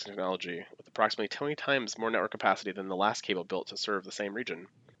multiplex technology with approximately 20 times more network capacity than the last cable built to serve the same region.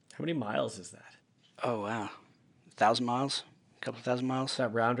 How many miles is that? Oh, wow. 1,000 miles? A couple of thousand miles? Is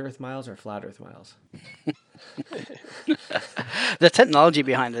that round Earth miles or flat Earth miles? The technology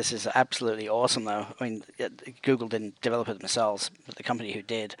behind this is absolutely awesome, though. I mean, Google didn't develop it themselves, but the company who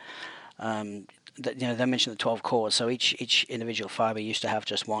did, they mentioned the 12 cores. So each individual fiber used to have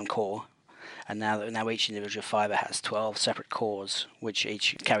just one core, and now each individual fiber has 12 separate cores, which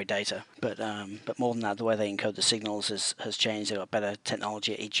each carry data. But more than that, the way they encode the signals has changed. They've got better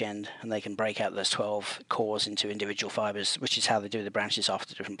technology at each end, and they can break out those 12 cores into individual fibers, which is how they do the branches off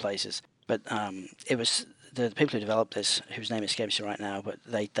to different places. But it was the people who developed this, whose name escapes me right now, but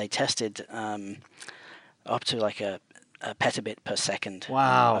they tested up to like a petabit per second.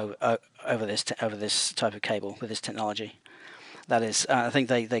 Wow. Over this type of cable with this technology. That is, I think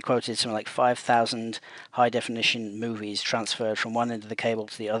they quoted something like 5,000 high-definition movies transferred from one end of the cable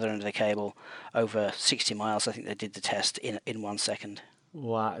to the other end of the cable over 60 miles. I think they did the test in 1 second.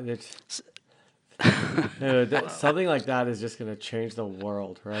 Wow. Something like that is just going to change the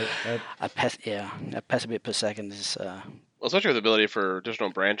world, right? A petabit per second is... Well, especially with the ability for additional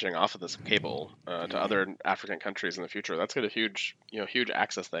branching off of this cable to other African countries in the future, that's got a huge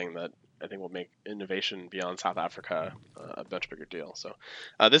access thing that I think will make innovation beyond South Africa a much bigger deal. So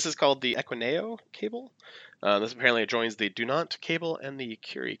this is called the Equineo cable. This apparently joins the Dunant cable and the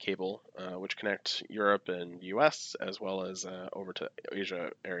Curie cable, which connect Europe and US as well as over to Asia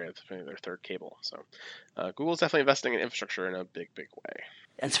area. It's their third cable. So Google's definitely investing in infrastructure in a big way.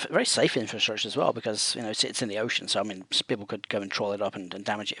 And it's very safe infrastructure as well because it's in the ocean, so I mean people could go and troll it up and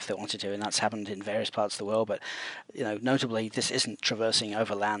damage it if they wanted to, and that's happened in various parts of the world. But notably, this isn't traversing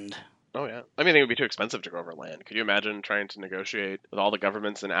over land. Oh yeah, I mean it would be too expensive to go over land. Could you imagine trying to negotiate with all the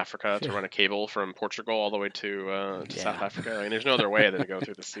governments in Africa to run a cable from Portugal all the way to South Africa? I mean, there's no other way than to go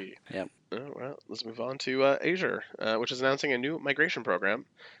through the sea. Yep. Oh, well, let's move on to Azure, which is announcing a new migration program.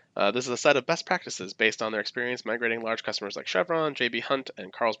 This is a set of best practices based on their experience migrating large customers like Chevron, JB Hunt,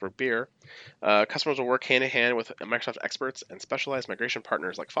 and Carlsberg Beer. Customers will work hand in hand with Microsoft experts and specialized migration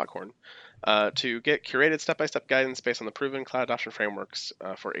partners like Foghorn to get curated step-by-step guidance based on the proven cloud adoption frameworks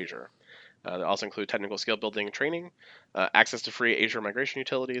for Azure. They also include technical skill building and training, access to free Azure migration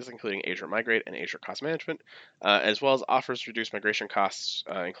utilities, including Azure Migrate and Azure Cost Management, as well as offers to reduce migration costs,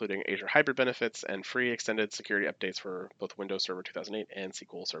 including Azure Hybrid benefits and free extended security updates for both Windows Server 2008 and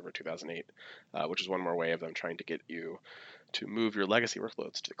SQL Server 2008, which is one more way of them trying to get you to move your legacy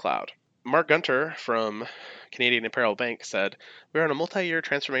workloads to the cloud. Mark Gunter from Canadian Imperial Bank said, "We are on a multi-year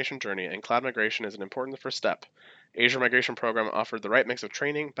transformation journey, and cloud migration is an important first step. Azure Migration Program offered the right mix of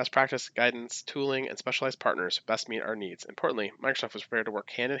training, best practice, guidance, tooling, and specialized partners to best meet our needs. Importantly, Microsoft was prepared to work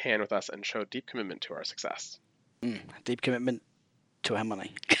hand in hand with us and showed deep commitment to our success." Deep commitment to our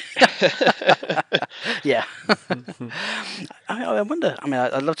money. Yeah. I wonder. I mean,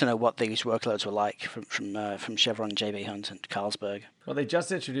 I'd love to know what these workloads were like from Chevron, JB Hunt, and Carlsberg. Well, they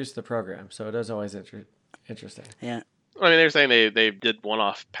just introduced the program, so it is always interesting. Yeah. I mean, they're saying they did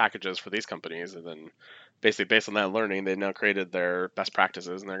one-off packages for these companies, and then basically based on that learning, they now created their best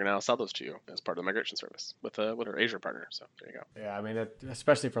practices, and they're going to now sell those to you as part of the migration service with our Azure partner. So there you go. Yeah, I mean,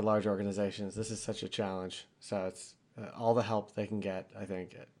 especially for large organizations, this is such a challenge. So it's all the help they can get, I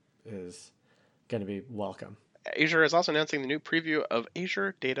think, is going to be welcome. Azure is also announcing the new preview of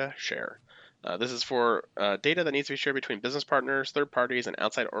Azure Data Share. This is for data that needs to be shared between business partners, third parties, and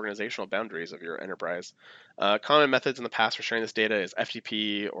outside organizational boundaries of your enterprise. Common methods in the past for sharing this data is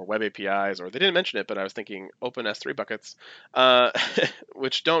FTP or web APIs, or they didn't mention it, but I was thinking open S3 buckets,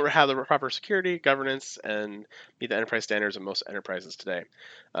 which don't have the proper security, governance, and meet the enterprise standards of most enterprises today.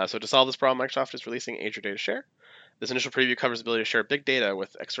 So to solve this problem, Microsoft is releasing Azure Data Share. This initial preview covers the ability to share big data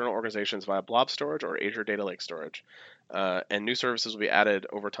with external organizations via blob storage or Azure Data Lake storage, and new services will be added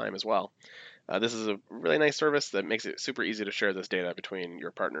over time as well. This is a really nice service that makes it super easy to share this data between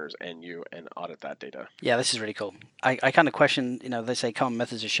your partners and you and audit that data. Yeah, this is really cool. I kind of question, they say common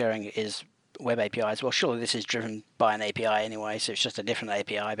methods of sharing is web APIs. Well, surely this is driven by an API anyway, so it's just a different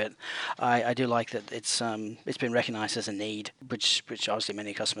API. But I do like that it's been recognized as a need, which obviously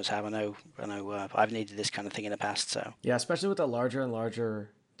many customers have. I know I've needed this kind of thing in the past. So yeah, especially with the larger and larger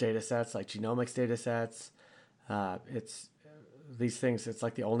data sets like genomics data sets, it's these things. It's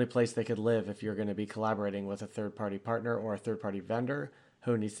like the only place they could live if you're going to be collaborating with a third-party partner or a third-party vendor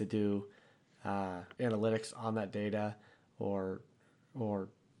who needs to do analytics on that data or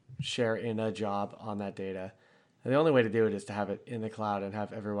share in a job on that data. And the only way to do it is to have it in the cloud and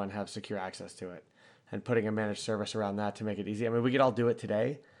have everyone have secure access to it, and putting a managed service around that to make it easy. I mean, we could all do it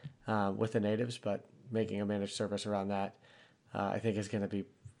today with the natives, but making a managed service around that, I think, is going to be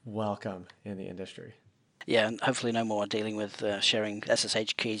welcome in the industry. Yeah, and hopefully no more dealing with sharing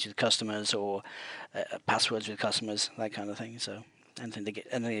SSH keys with customers or passwords with customers, that kind of thing. So anything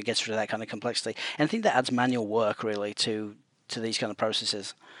that gets rid of that kind of complexity, anything that adds manual work really to these kind of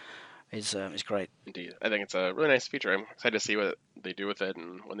processes is great. Indeed, I think it's a really nice feature. I'm excited to see what they do with it,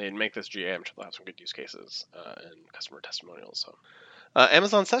 and when they make this GA, I'm sure they'll have some good use cases and customer testimonials. So.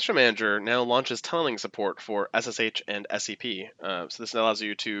 Amazon Session Manager now launches tunneling support for SSH and SCP. So this allows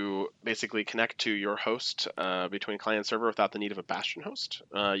you to basically connect to your host between client and server without the need of a bastion host.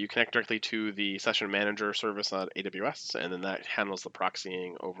 You connect directly to the Session Manager service on AWS, and then that handles the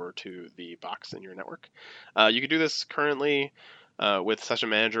proxying over to the box in your network. You can do this currently with Session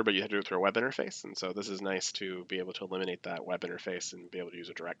Manager, but you have to do it through a web interface. And so this is nice to be able to eliminate that web interface and be able to use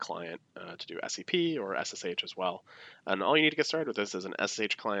a direct client to do SCP or SSH as well. And all you need to get started with this is an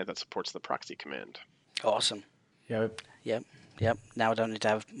SSH client that supports the proxy command. Awesome. Yep. Now I don't need to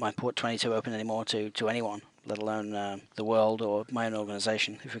have my port 22 open anymore to anyone, let alone the world or my own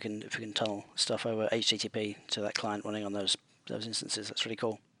organization. If we can tunnel stuff over HTTP to that client running on those instances, that's really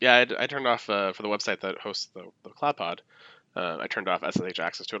cool. Yeah, I turned off for the website that hosts the CloudPod. I turned off SSH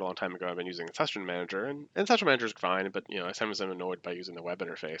access to it a long time ago. I've been using Session Manager, and Session Manager is fine, but I sometimes am annoyed by using the web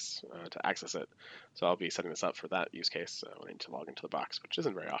interface to access it. So I'll be setting this up for that use case when I need to log into the box, which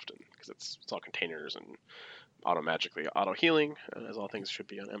isn't very often because it's all containers and magically auto healing, as all things should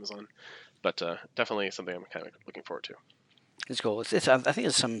be on Amazon. But definitely something I'm kind of looking forward to. It's cool. I think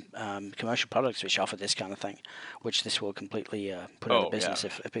there's some commercial products which offer this kind of thing, which this will completely put out of business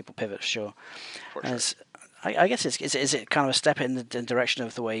if people pivot. Sure. For sure. I guess is it kind of a step in the direction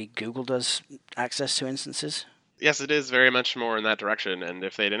of the way Google does access to instances? Yes, it is very much more in that direction. And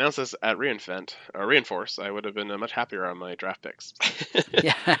if they'd announced this at reInvent or Reinforce, I would have been much happier on my draft picks.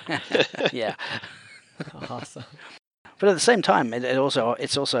 Yeah. Awesome. But at the same time,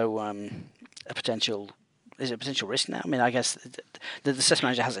 it's also a potential is it a potential risk now? I mean, I guess the session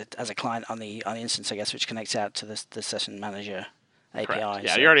manager has a client on the instance, I guess, which connects out to the session manager API. Correct.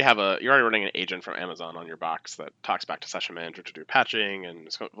 Yeah, so. you're already running an agent from Amazon on your box that talks back to Session Manager to do patching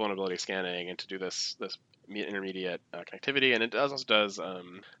and vulnerability scanning and to do this intermediate connectivity, and it also does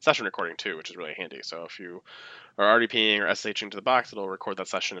session recording too, which is really handy. So if you are RDPing or SSHing to the box, it'll record that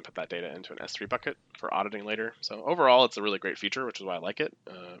session and put that data into an S3 bucket for auditing later. So overall, it's a really great feature, which is why I like it.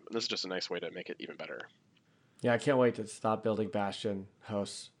 This is just a nice way to make it even better. Yeah, I can't wait to stop building Bastion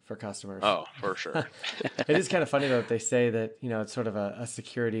hosts for customers. Oh, for sure. It is kind of funny, though, that they say that, it's sort of a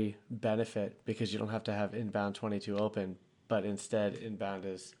security benefit because you don't have to have inbound 22 open, but instead inbound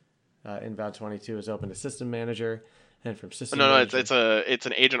 22 is open to System Manager, and from System Manager... it's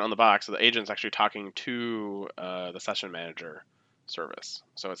an agent on the box, so the agent's actually talking to the Session Manager service.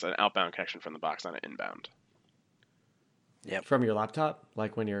 So it's an outbound connection from the box, not an inbound. Yeah. From your laptop,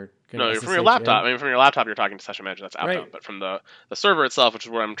 like when you're from your laptop. From your laptop, you're talking to Session Manager. That's outbound. Right. But from the server itself, which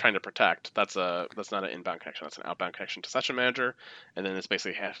is what I'm trying to protect, that's not an inbound connection. That's an outbound connection to Session Manager, and then it's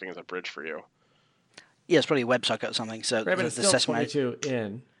basically acting as a bridge for you. Yeah, it's probably a WebSocket or something. So right, but it's still 22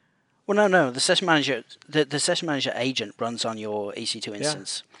 in. Well, no. The session manager, the session manager agent runs on your EC2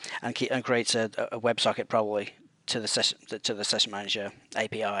 instance and creates a WebSocket probably to the session manager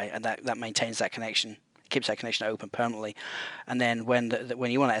API, and that maintains that connection. Keeps that connection open permanently, and then when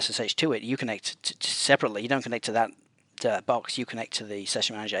you want to SSH to it, you connect separately. You don't connect to that box. You connect to the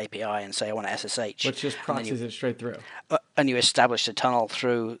Session Manager API and say I want to SSH, which just proxies it straight through. And you establish a tunnel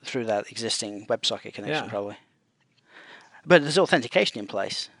through that existing WebSocket connection, probably. But there's authentication in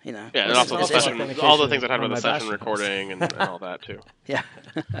place, Yeah, and also all the things that have about the session recording and all that too. Yeah,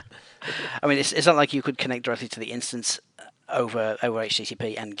 I mean it's not like you could connect directly to the instance over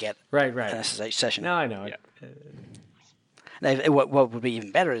HTTP and get an SSH session. No, I know. Yeah. Now, what would be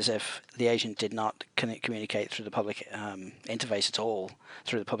even better is if the agent did not communicate through the public interface at all,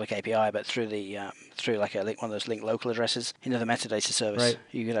 through the public API, but through like one of those linked local addresses, the metadata service. Right.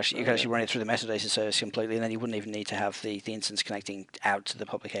 You could actually run it through the metadata service completely, and then you wouldn't even need to have the instance connecting out to the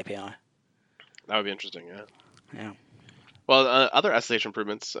public API. That would be interesting. Yeah. Yeah. Well, other SSH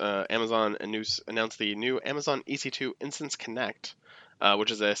improvements, Amazon announced the new Amazon EC2 Instance Connect,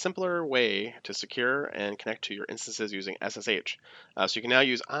 which is a simpler way to secure and connect to your instances using SSH. So you can now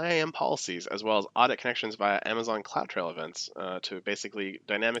use IAM policies as well as audit connections via Amazon CloudTrail events to basically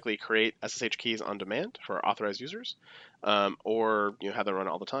dynamically create SSH keys on demand for authorized users, or have them run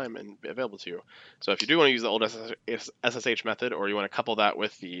all the time and be available to you. So if you do want to use the old SSH method, or you want to couple that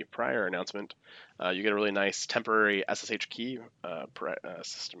with the prior announcement, you get a really nice temporary SSH key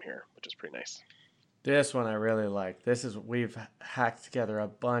system here, which is pretty nice. This one I really like. We've hacked together a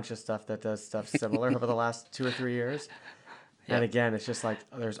bunch of stuff that does stuff similar over the last 2 or 3 years. Yep. And again, it's just like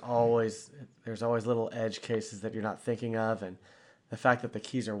there's always little edge cases that you're not thinking of, and the fact that the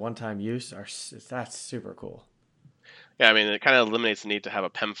keys are one-time use that's super cool. Yeah, I mean, it kind of eliminates the need to have a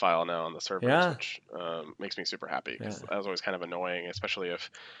PEM file now on the servers, which makes me super happy, because that was always kind of annoying, especially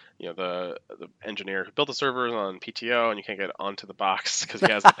if the engineer who built the servers on PTO and you can't get onto the box because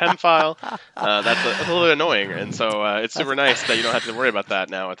he has the PEM file. That's a little bit annoying, and so it's super nice that you don't have to worry about that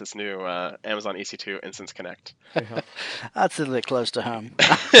now with this new Amazon EC2 Instance Connect. That's a little bit close to home.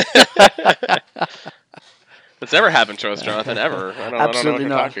 It's never happened to us, Jonathan, ever. I don't know what you're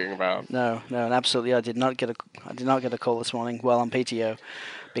talking about. No, and absolutely, I did not get a call this morning while on PTO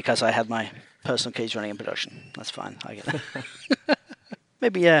because I had my personal keys running in production. That's fine. I get it.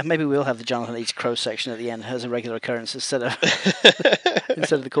 Maybe we'll have the Jonathan Eats Crow section at the end as a regular occurrence instead of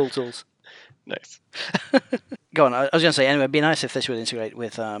the cool tools. Nice. Go on. I was going to say anyway. It'd be nice if this would integrate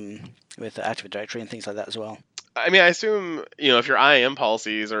with Active Directory and things like that as well. I mean, I assume, if your IAM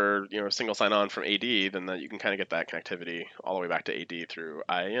policies are, single sign-on from AD, then that you can kind of get that connectivity all the way back to AD through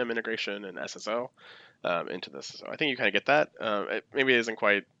IAM integration and SSO into this. So I think you kind of get that. Maybe it isn't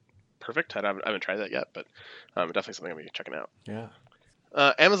quite perfect. I haven't tried that yet, but definitely something I'll be checking out. Yeah.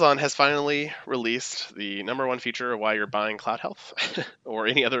 Amazon has finally released the number one feature of why you're buying Cloud Health or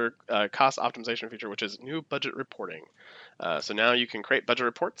any other cost optimization feature, which is new budget reporting. So now you can create budget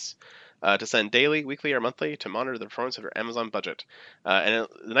reports to send daily, weekly, or monthly to monitor the performance of your Amazon budget. The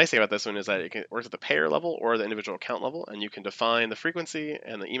nice thing about this one is that it works at the payer level or the individual account level, and you can define the frequency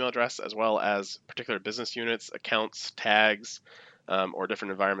and the email address as well as particular business units, accounts, tags, or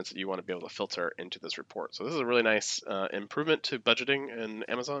different environments that you want to be able to filter into this report. So this is a really nice improvement to budgeting in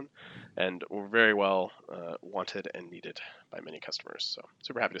Amazon, and very well wanted and needed by many customers. So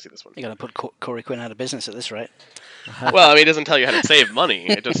super happy to see this one. You're going to put Corey Quinn out of business at this rate. Well, I mean, it doesn't tell you how to save money.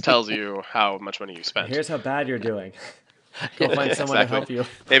 It just tells you how much money you spent. Here's how bad you're doing. Go find someone to Exactly. help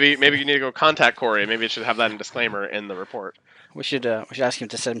you. Maybe you need to go contact Corey. Maybe it should have that in disclaimer in the report. We should ask him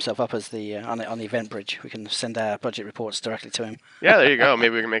to set himself up as the on the event bridge. We can send our budget reports directly to him. Yeah, there you go.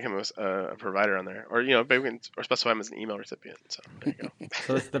 Maybe we can make him a provider on there, or maybe we can or specify him as an email recipient. So there you go.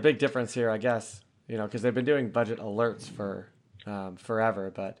 So it's the big difference here, I guess. Because they've been doing budget alerts for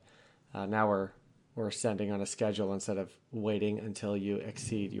forever, but now we're sending on a schedule instead of waiting until you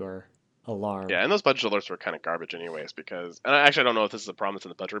exceed your alarm. Yeah, and those budget alerts were kind of garbage anyways, because, and I don't know if this is a problem that's in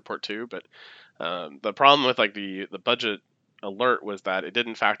the budget report too, but the problem with like the budget alert was that it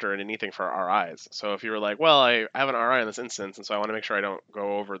didn't factor in anything for RIs. So if you were like, well, I have an RI in this instance, and so I want to make sure I don't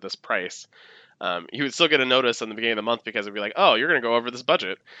go over this price, you would still get a notice in the beginning of the month because it'd be like, oh, you're going to go over this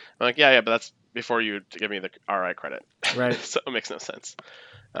budget. I'm like, yeah, but that's before you give me the RI credit. Right. So it makes no sense.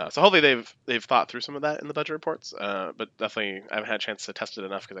 So hopefully they've thought through some of that in the budget reports, but definitely I haven't had a chance to test it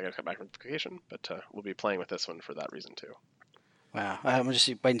enough because I got to come back from vacation. But we'll be playing with this one for that reason too. Wow, I'm just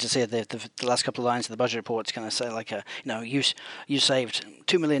waiting to see the last couple of lines of the budget report. It's going to say like, you saved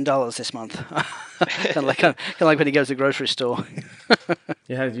 $2 million this month, kind of like when he goes to the grocery store.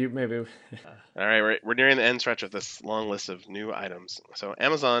 Yeah, you maybe. All right, we're nearing the end stretch of this long list of new items. So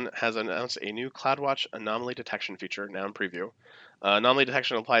Amazon has announced a new CloudWatch anomaly detection feature now in preview. Anomaly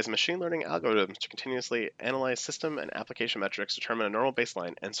detection applies machine learning algorithms to continuously analyze system and application metrics, determine a normal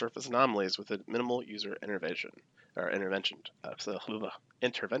baseline, and surface anomalies with a minimal user intervention. You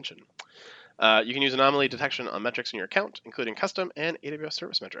can use anomaly detection on metrics in your account, including custom and AWS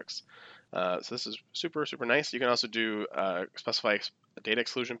service metrics. So this is super, super nice. You can also do specify data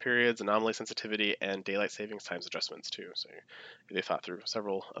exclusion periods, anomaly sensitivity, and daylight savings times adjustments too. So they thought through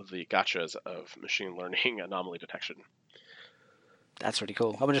several of the gotchas of machine learning anomaly detection. That's really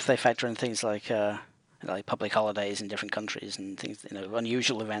cool. I wonder if they factor in things like public holidays in different countries and things,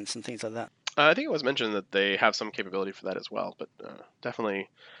 unusual events and things like that. I think it was mentioned that they have some capability for that as well, but definitely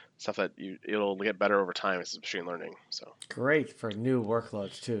stuff that it'll get better over time. This is machine learning, so Great for new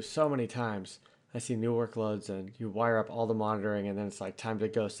workloads too. So many times I see new workloads and you wire up all the monitoring and then it's like time to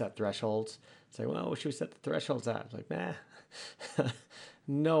go set thresholds. It's like, well, what should we set the thresholds at? It's like, nah,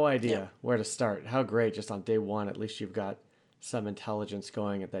 no idea where to start. How great, just on day one, at least you've got some intelligence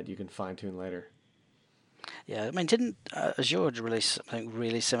going that you can fine tune later. Yeah, I mean, didn't Azure release something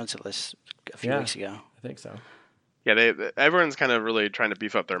really similar to this a few weeks ago? I think so. Yeah, everyone's kind of really trying to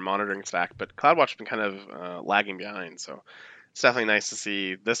beef up their monitoring stack, but CloudWatch has been kind of lagging behind. So it's definitely nice to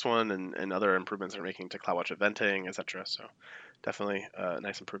see this one and other improvements they're making to CloudWatch eventing, etc. So definitely a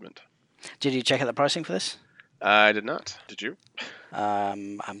nice improvement. Did you check out the pricing for this? I did not. Did you?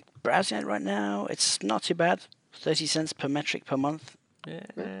 I'm browsing it right now. It's not too bad. 30 cents per metric per month.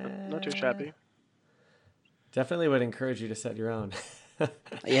 Not too shabby. Definitely would encourage you to set your own.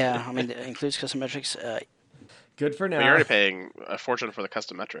 Yeah, I mean, it includes custom metrics. Good for now. But you're already paying a fortune for the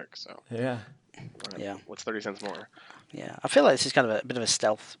custom metric, so Yeah. Yeah. What's 30 cents more? Yeah, I feel like this is kind of a bit of a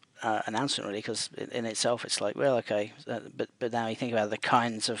stealth announcement, really, because in itself it's like, well, okay, but now you think about the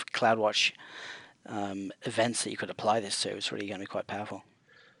kinds of CloudWatch events that you could apply this to, it's really going to be quite powerful.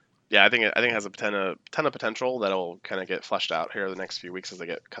 Yeah, I think it has a ton of potential that'll kind of get fleshed out here the next few weeks as they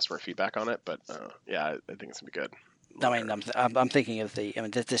get customer feedback on it. But yeah, I think it's gonna be good. I mean, I'm thinking of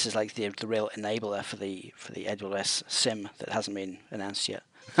this is like the real enabler for the AWS SIM that hasn't been announced yet.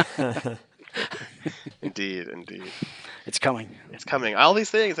 Indeed. It's coming. It's coming. All these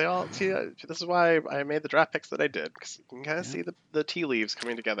things, they all see. This is why I made the draft picks that I did, because you can kind of see the tea leaves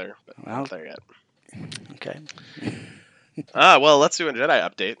coming together. But not there yet. Okay. Well, let's do a Jedi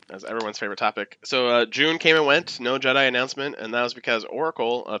update, as everyone's favorite topic. So June came and went, no Jedi announcement, and that was because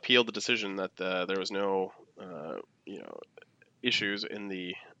Oracle appealed the decision that there was no, issues in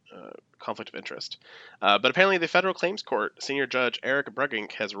the conflict of interest. But apparently, the Federal Claims Court senior judge Eric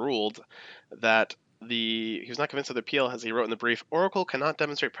Brugink has ruled that he was not convinced of the appeal, as he wrote in the brief. Oracle cannot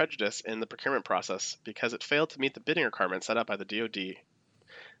demonstrate prejudice in the procurement process because it failed to meet the bidding requirements set up by the DoD,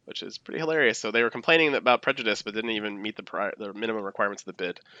 which is pretty hilarious. So they were complaining about prejudice, but didn't even meet the minimum requirements of the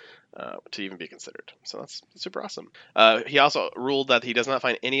bid to even be considered. So that's super awesome. He also ruled that he does not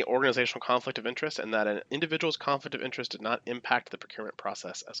find any organizational conflict of interest, and that an individual's conflict of interest did not impact the procurement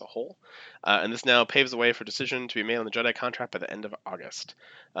process as a whole. And this now paves the way for a decision to be made on the Jedi contract by the end of August.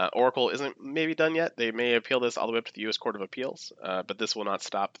 Oracle isn't maybe done yet. They may appeal this all the way up to the U.S. Court of Appeals, but this will not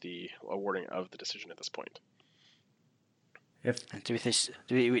stop the awarding of the decision at this point. Do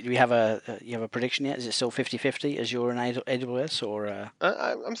we have a prediction yet? Is it still 50-50 Azure and AWS, or?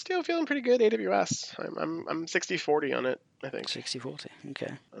 I'm still feeling pretty good AWS. I'm 60-40 on it, I think. 60-40.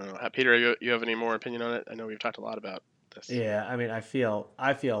 Okay. Peter, you have any more opinion on it? I know we've talked a lot about this. Yeah, I mean, I feel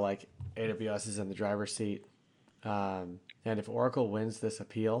like AWS is in the driver's seat. And if Oracle wins this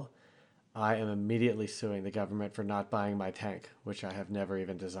appeal, I am immediately suing the government for not buying my tank, which I have never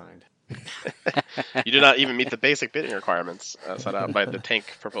even designed. You do not even meet the basic bidding requirements set out by the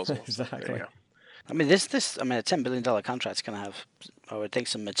tank proposal. Exactly. There you go. I mean, a $10 billion contract is going to have, I would think,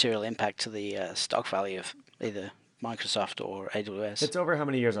 some material impact to the stock value of either Microsoft or AWS. It's over how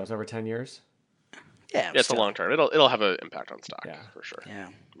many years? It's over 10 years? Yeah, It's a long term. It'll have an impact on stock for sure. Yeah.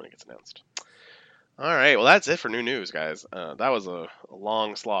 When it gets announced. All right, well that's it for new news, guys. That was a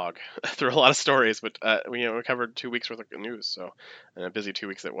long slog through a lot of stories, but we covered 2 weeks worth of news, so and a busy 2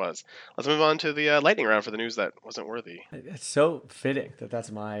 weeks it was. Let's move on to the lightning round for the news that wasn't worthy. It's so fitting that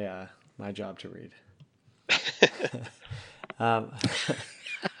that's my my job to read.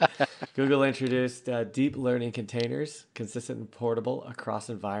 Google introduced deep learning containers, consistent and portable across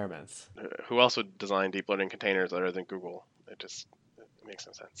environments. Who else would design deep learning containers other than Google? It makes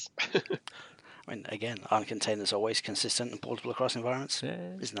no sense. I mean, again, aren't containers always consistent and portable across environments?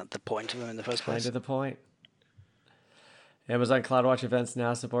 Yeah. Isn't that the point of them in the first place? Kind of the point. Amazon CloudWatch Events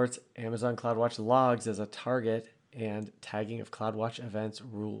now supports Amazon CloudWatch logs as a target and tagging of CloudWatch events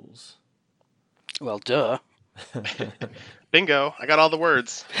rules. Well, duh. Bingo! I got all the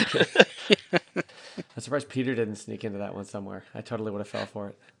words. I'm surprised Peter didn't sneak into that one somewhere. I totally would have fell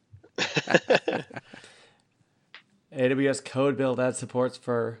for it. AWS code build adds supports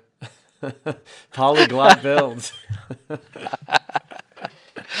for polyglot builds.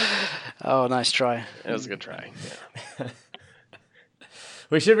 Oh, nice try. It was a good try. Yeah.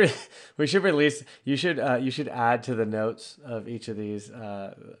 We should release. You should add to the notes of each of these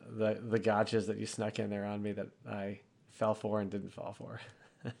the gotchas that you snuck in there on me that I fell for and didn't fall for.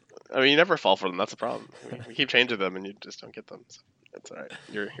 I mean, you never fall for them. That's the problem. We keep changing them, and you just don't get them. So that's all right.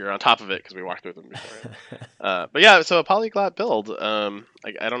 You're on top of it because we walked through them before. Right? But yeah, so a polyglot build. I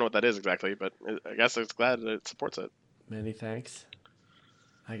don't know what that is exactly, but I guess I'm glad that it supports it. Many thanks.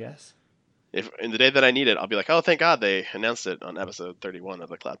 I guess. If in the day that I need it, I'll be like, oh, thank God they announced it on episode 31 of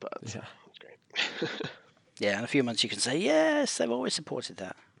the Cloud Pods. Yeah, that's great. Yeah, in a few months you can say, yes, they've always supported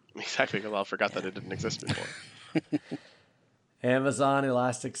that. Exactly, because I forgot that it didn't exist before. Amazon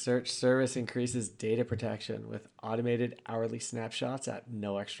Elasticsearch Service increases data protection with automated hourly snapshots at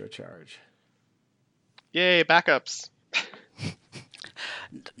no extra charge. Yay, backups.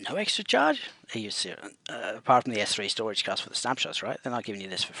 No extra charge? Are you serious? Apart from the S3 storage cost for the snapshots, right? They're not giving you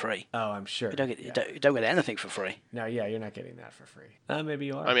this for free. Oh, I'm sure. You don't get anything for free. No, yeah, you're not getting that for free. Maybe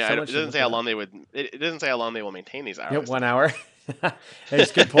you are. I mean, it doesn't say how long they would. It doesn't say how long they will maintain these hours. Yeah, 1 hour.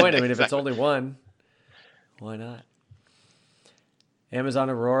 It's a good point. I mean, if it's only one, why not? Amazon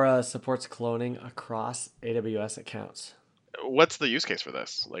Aurora supports cloning across AWS accounts. What's the use case for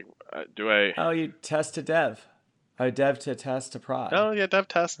this? Like, do I? Oh, you test to dev. Dev to test to prod. Oh, yeah, dev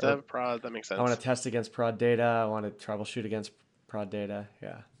test, dev prod. That makes sense. I want to test against prod data. I want to troubleshoot against prod data.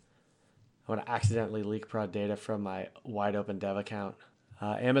 Yeah. I want to accidentally leak prod data from my wide open dev account.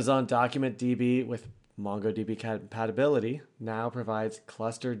 Amazon Document DB with MongoDB compatibility now provides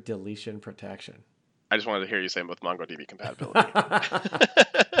cluster deletion protection. I just wanted to hear you say with MongoDB compatibility.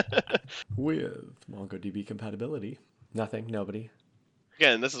 With MongoDB compatibility. Nothing. Nobody.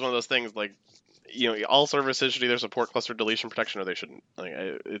 Again, this is one of those things like, all services should either support cluster deletion protection or they shouldn't. Like,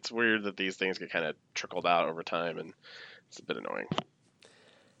 it's weird that these things get kind of trickled out over time, and it's a bit annoying.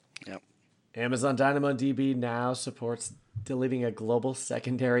 Yep. Amazon DynamoDB now supports deleting a global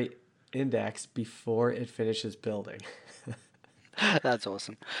secondary index before it finishes building. That's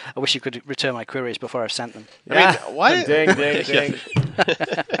awesome. I wish you could return my queries before I've sent them. I mean, why? Ding, ding, ding.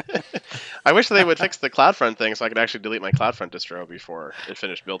 I wish they would fix the CloudFront thing so I could actually delete my CloudFront distro before it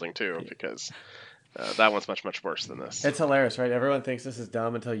finished building too, because that one's much, much worse than this. It's hilarious, right? Everyone thinks this is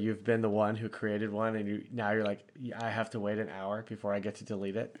dumb until you've been the one who created one, and now you're like, I have to wait an hour before I get to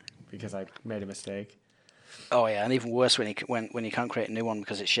delete it because I made a mistake. Oh yeah, and even worse when you can't create a new one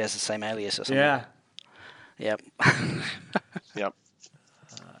because it shares the same alias or something. Yeah. Yep. Yep.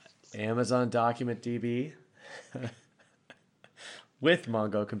 Amazon Document DB with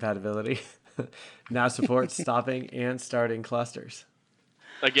Mongo compatibility now supports stopping and starting clusters.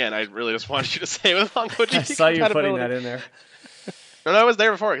 Again, I really just wanted you to say with MongoDB I saw you putting that in there. No, I was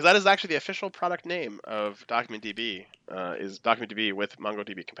there before because that is actually the official product name of DocumentDB. Is DocumentDB with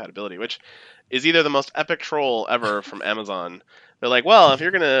MongoDB compatibility, which is either the most epic troll ever from Amazon. They're like, well, if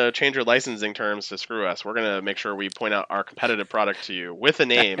you're going to change your licensing terms to screw us, we're going to make sure we point out our competitive product to you with a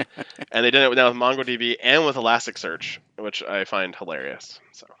name. And they did it now with MongoDB and with Elasticsearch, which I find hilarious.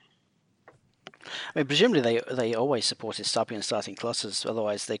 So, I mean, presumably they always supported stopping and starting clusters,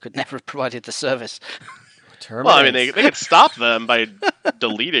 otherwise they could never have provided the service. Well, I mean, they could stop them by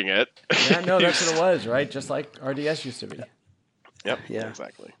deleting it. Yeah, no, that's what it was, right? Just like RDS used to be. Yep, Yeah.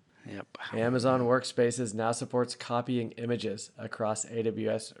 exactly. Yep. Amazon Workspaces now supports copying images across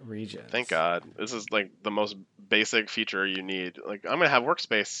AWS regions. Thank God. This is like the most basic feature you need. Like, I'm gonna have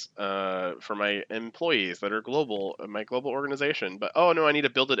Workspace for my employees that are global, my global organization. But oh no, I need to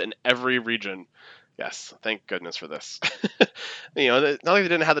build it in every region. Yes, thank goodness for this. Not like they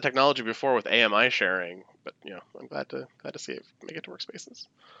didn't have the technology before with AMI sharing, but I'm glad to see it make it to Workspaces.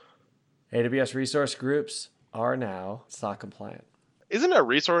 AWS resource groups are now SOC compliant. Isn't a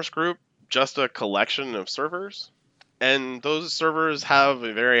resource group just a collection of servers? And those servers have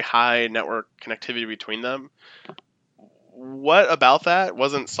a very high network connectivity between them. What about that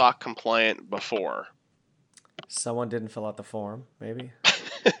wasn't SOC compliant before? Someone didn't fill out the form, maybe.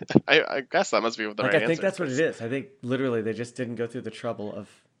 I guess that must be what the right answer. I think that's what it is. I think literally they just didn't go through the trouble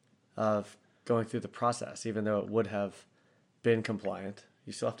of going through the process, even though it would have been compliant.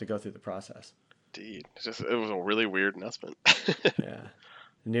 You still have to go through the process. Indeed. It was a really weird announcement. Yeah.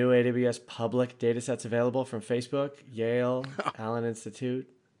 New AWS public datasets available from Facebook, Yale, Allen Institute,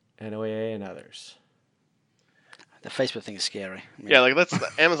 NOAA, and others. The Facebook thing is scary. Yeah, like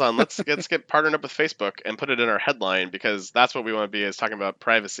Amazon. Let's get partnered up with Facebook and put it in our headline, because that's what we want to be, is talking about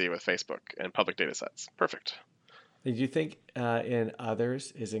privacy with Facebook and public datasets. Perfect. Do you think in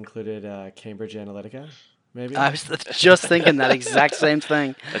others is included Cambridge Analytica? Maybe. I was just thinking that exact same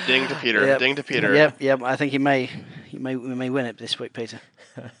thing. A ding to Peter. Yep. Ding to Peter. Yep. I think he may win it this week, Peter.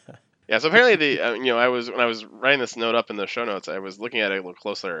 Yeah, so apparently when I was writing this note up in the show notes, I was looking at it a little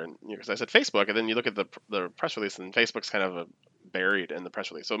closer, and because I said Facebook, and then you look at the press release, and Facebook's kind of buried in the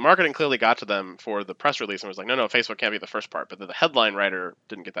press release. So marketing clearly got to them for the press release and was like, no, Facebook can't be the first part. But the headline writer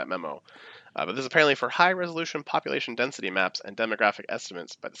didn't get that memo. But this is apparently for high-resolution population density maps and demographic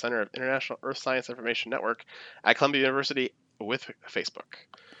estimates by the Center of International Earth Science Information Network at Columbia University with Facebook.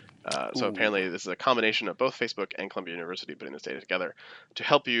 So apparently this is a combination of both Facebook and Columbia University putting this data together to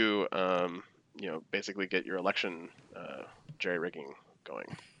help you, basically get your election jerry-rigging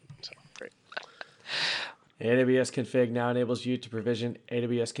going. So, great. AWS Config now enables you to provision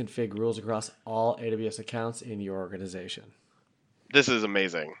AWS Config rules across all AWS accounts in your organization. This is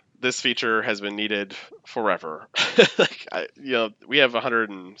amazing. This feature has been needed forever. We have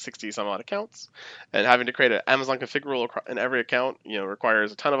 160 some odd accounts, and having to create an Amazon config rule in every account,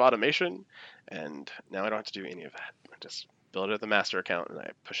 requires a ton of automation. And now I don't have to do any of that. I just build it at the master account and I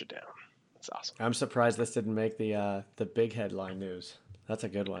push it down. It's awesome. I'm surprised this didn't make the big headline news. That's a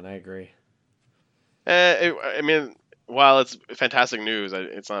good one. I agree. While it's fantastic news,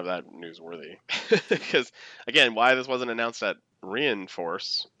 it's not that newsworthy. Because again, why this wasn't announced at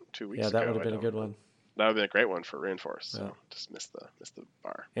Reinforce 2 weeks ago? Yeah, that would have been a good one. That would have been a great one for Reinforce. So just missed the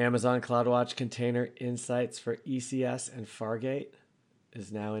bar. Amazon CloudWatch Container Insights for ECS and Fargate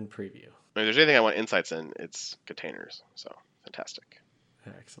is now in preview. I mean, if there's anything I want insights in, it's containers. So fantastic.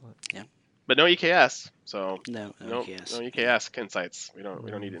 Excellent. Yeah. But no EKS. So no EKS. No EKS insights. We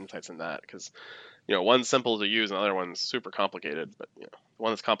don't need insights in that, because one's simple to use and the other one's super complicated. But the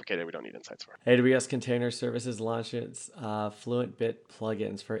one that's complicated, we don't need insights for. AWS Container Services launches FluentBit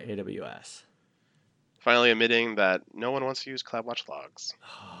plugins for AWS. Finally admitting that no one wants to use CloudWatch logs.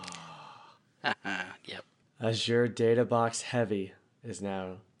 Yep. Azure Data Box Heavy is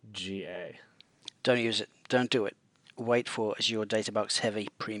now GA. Don't use it. Don't do it. Wait for Azure Databox Heavy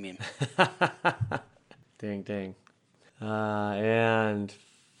Premium. Ding, ding. And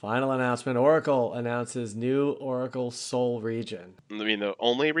final announcement, Oracle announces new Oracle Seoul region. I mean, the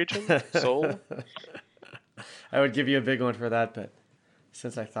only region? Seoul? I would give you a big one for that, but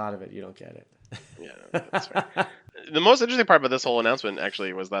since I thought of it, you don't get it. Yeah, no, that's fair. The most interesting part about this whole announcement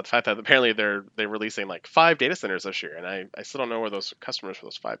actually was that fact that apparently they're releasing like 5 data centers this year, and I still don't know where those customers for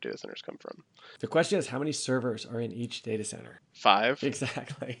those 5 data centers come from. The question is, how many servers are in each data center? 5?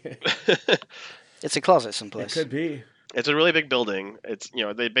 Exactly. It's a closet someplace. It could be. It's a really big building. It's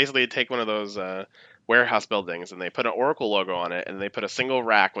they basically take one of those warehouse buildings and they put an Oracle logo on it, and they put a single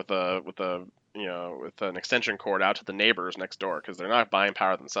rack with an extension cord out to the neighbors next door, because they're not buying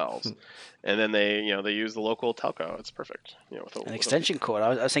power themselves. And then they use the local telco. It's perfect. An extension cord.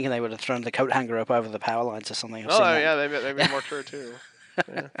 I was thinking they would have thrown the coat hanger up over the power lines or something. Yeah, they'd be more true too.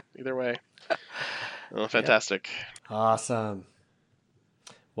 Yeah, either way. Oh, fantastic. Yep. Awesome.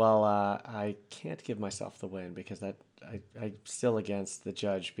 Well, I can't give myself the win because I'm still against the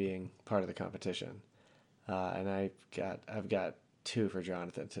judge being part of the competition, and I've got 2 for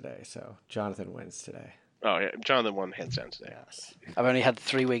Jonathan today, so Jonathan wins today. Oh yeah, Jonathan won hands down today. Yes. I've only had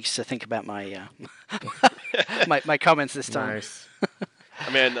 3 weeks to think about my my comments this time. Nice. I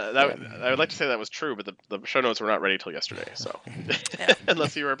mean, I would like to say that was true, but the show notes were not ready till yesterday. So, Yeah.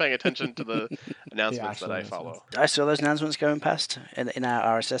 unless you were paying attention to the announcements that actual I follow. announcements. I saw those announcements going past in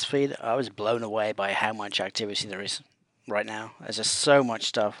our RSS feed. I was blown away by how much activity there is right now. There's just so much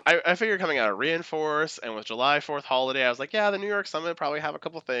stuff. I figured coming out of Reinforce and with July 4th holiday, I was like, yeah, the New York Summit probably have a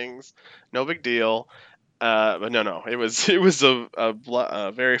couple things, no big deal. But no, it was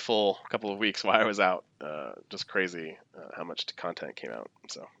a very full couple of weeks while I was out. Just crazy how much content came out.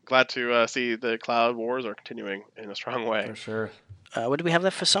 So glad to see the Cloud Wars are continuing in a strong way. For sure. What do we have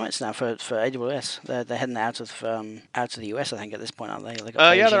left for summits now for AWS? They're heading out of the US, I think, at this point, aren't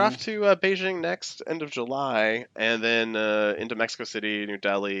they? Yeah, they're off to Beijing next, end of July, and then into Mexico City, New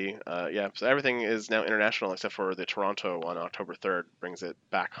Delhi. Yeah, so everything is now international except for the Toronto on October 3rd brings it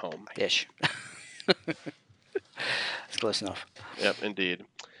back home. Ish. It's close enough. Yep, indeed.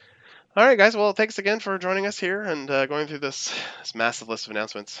 All right, guys. Well, thanks again for joining us here and going through this massive list of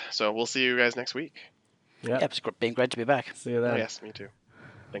announcements. So we'll see you guys next week. Yep. Yeah, it's been great to be back. See you then. Oh, yes, me too.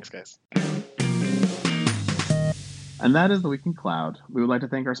 Thanks, guys. And that is the Week in Cloud. We would like to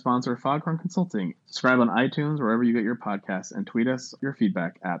thank our sponsor, Foghorn Consulting. Subscribe on iTunes, wherever you get your podcasts, and tweet us your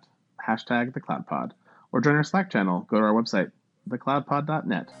feedback at #TheCloudPod. Or join our Slack channel. Go to our website,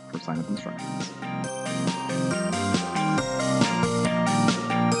 thecloudpod.net, for sign-up instructions.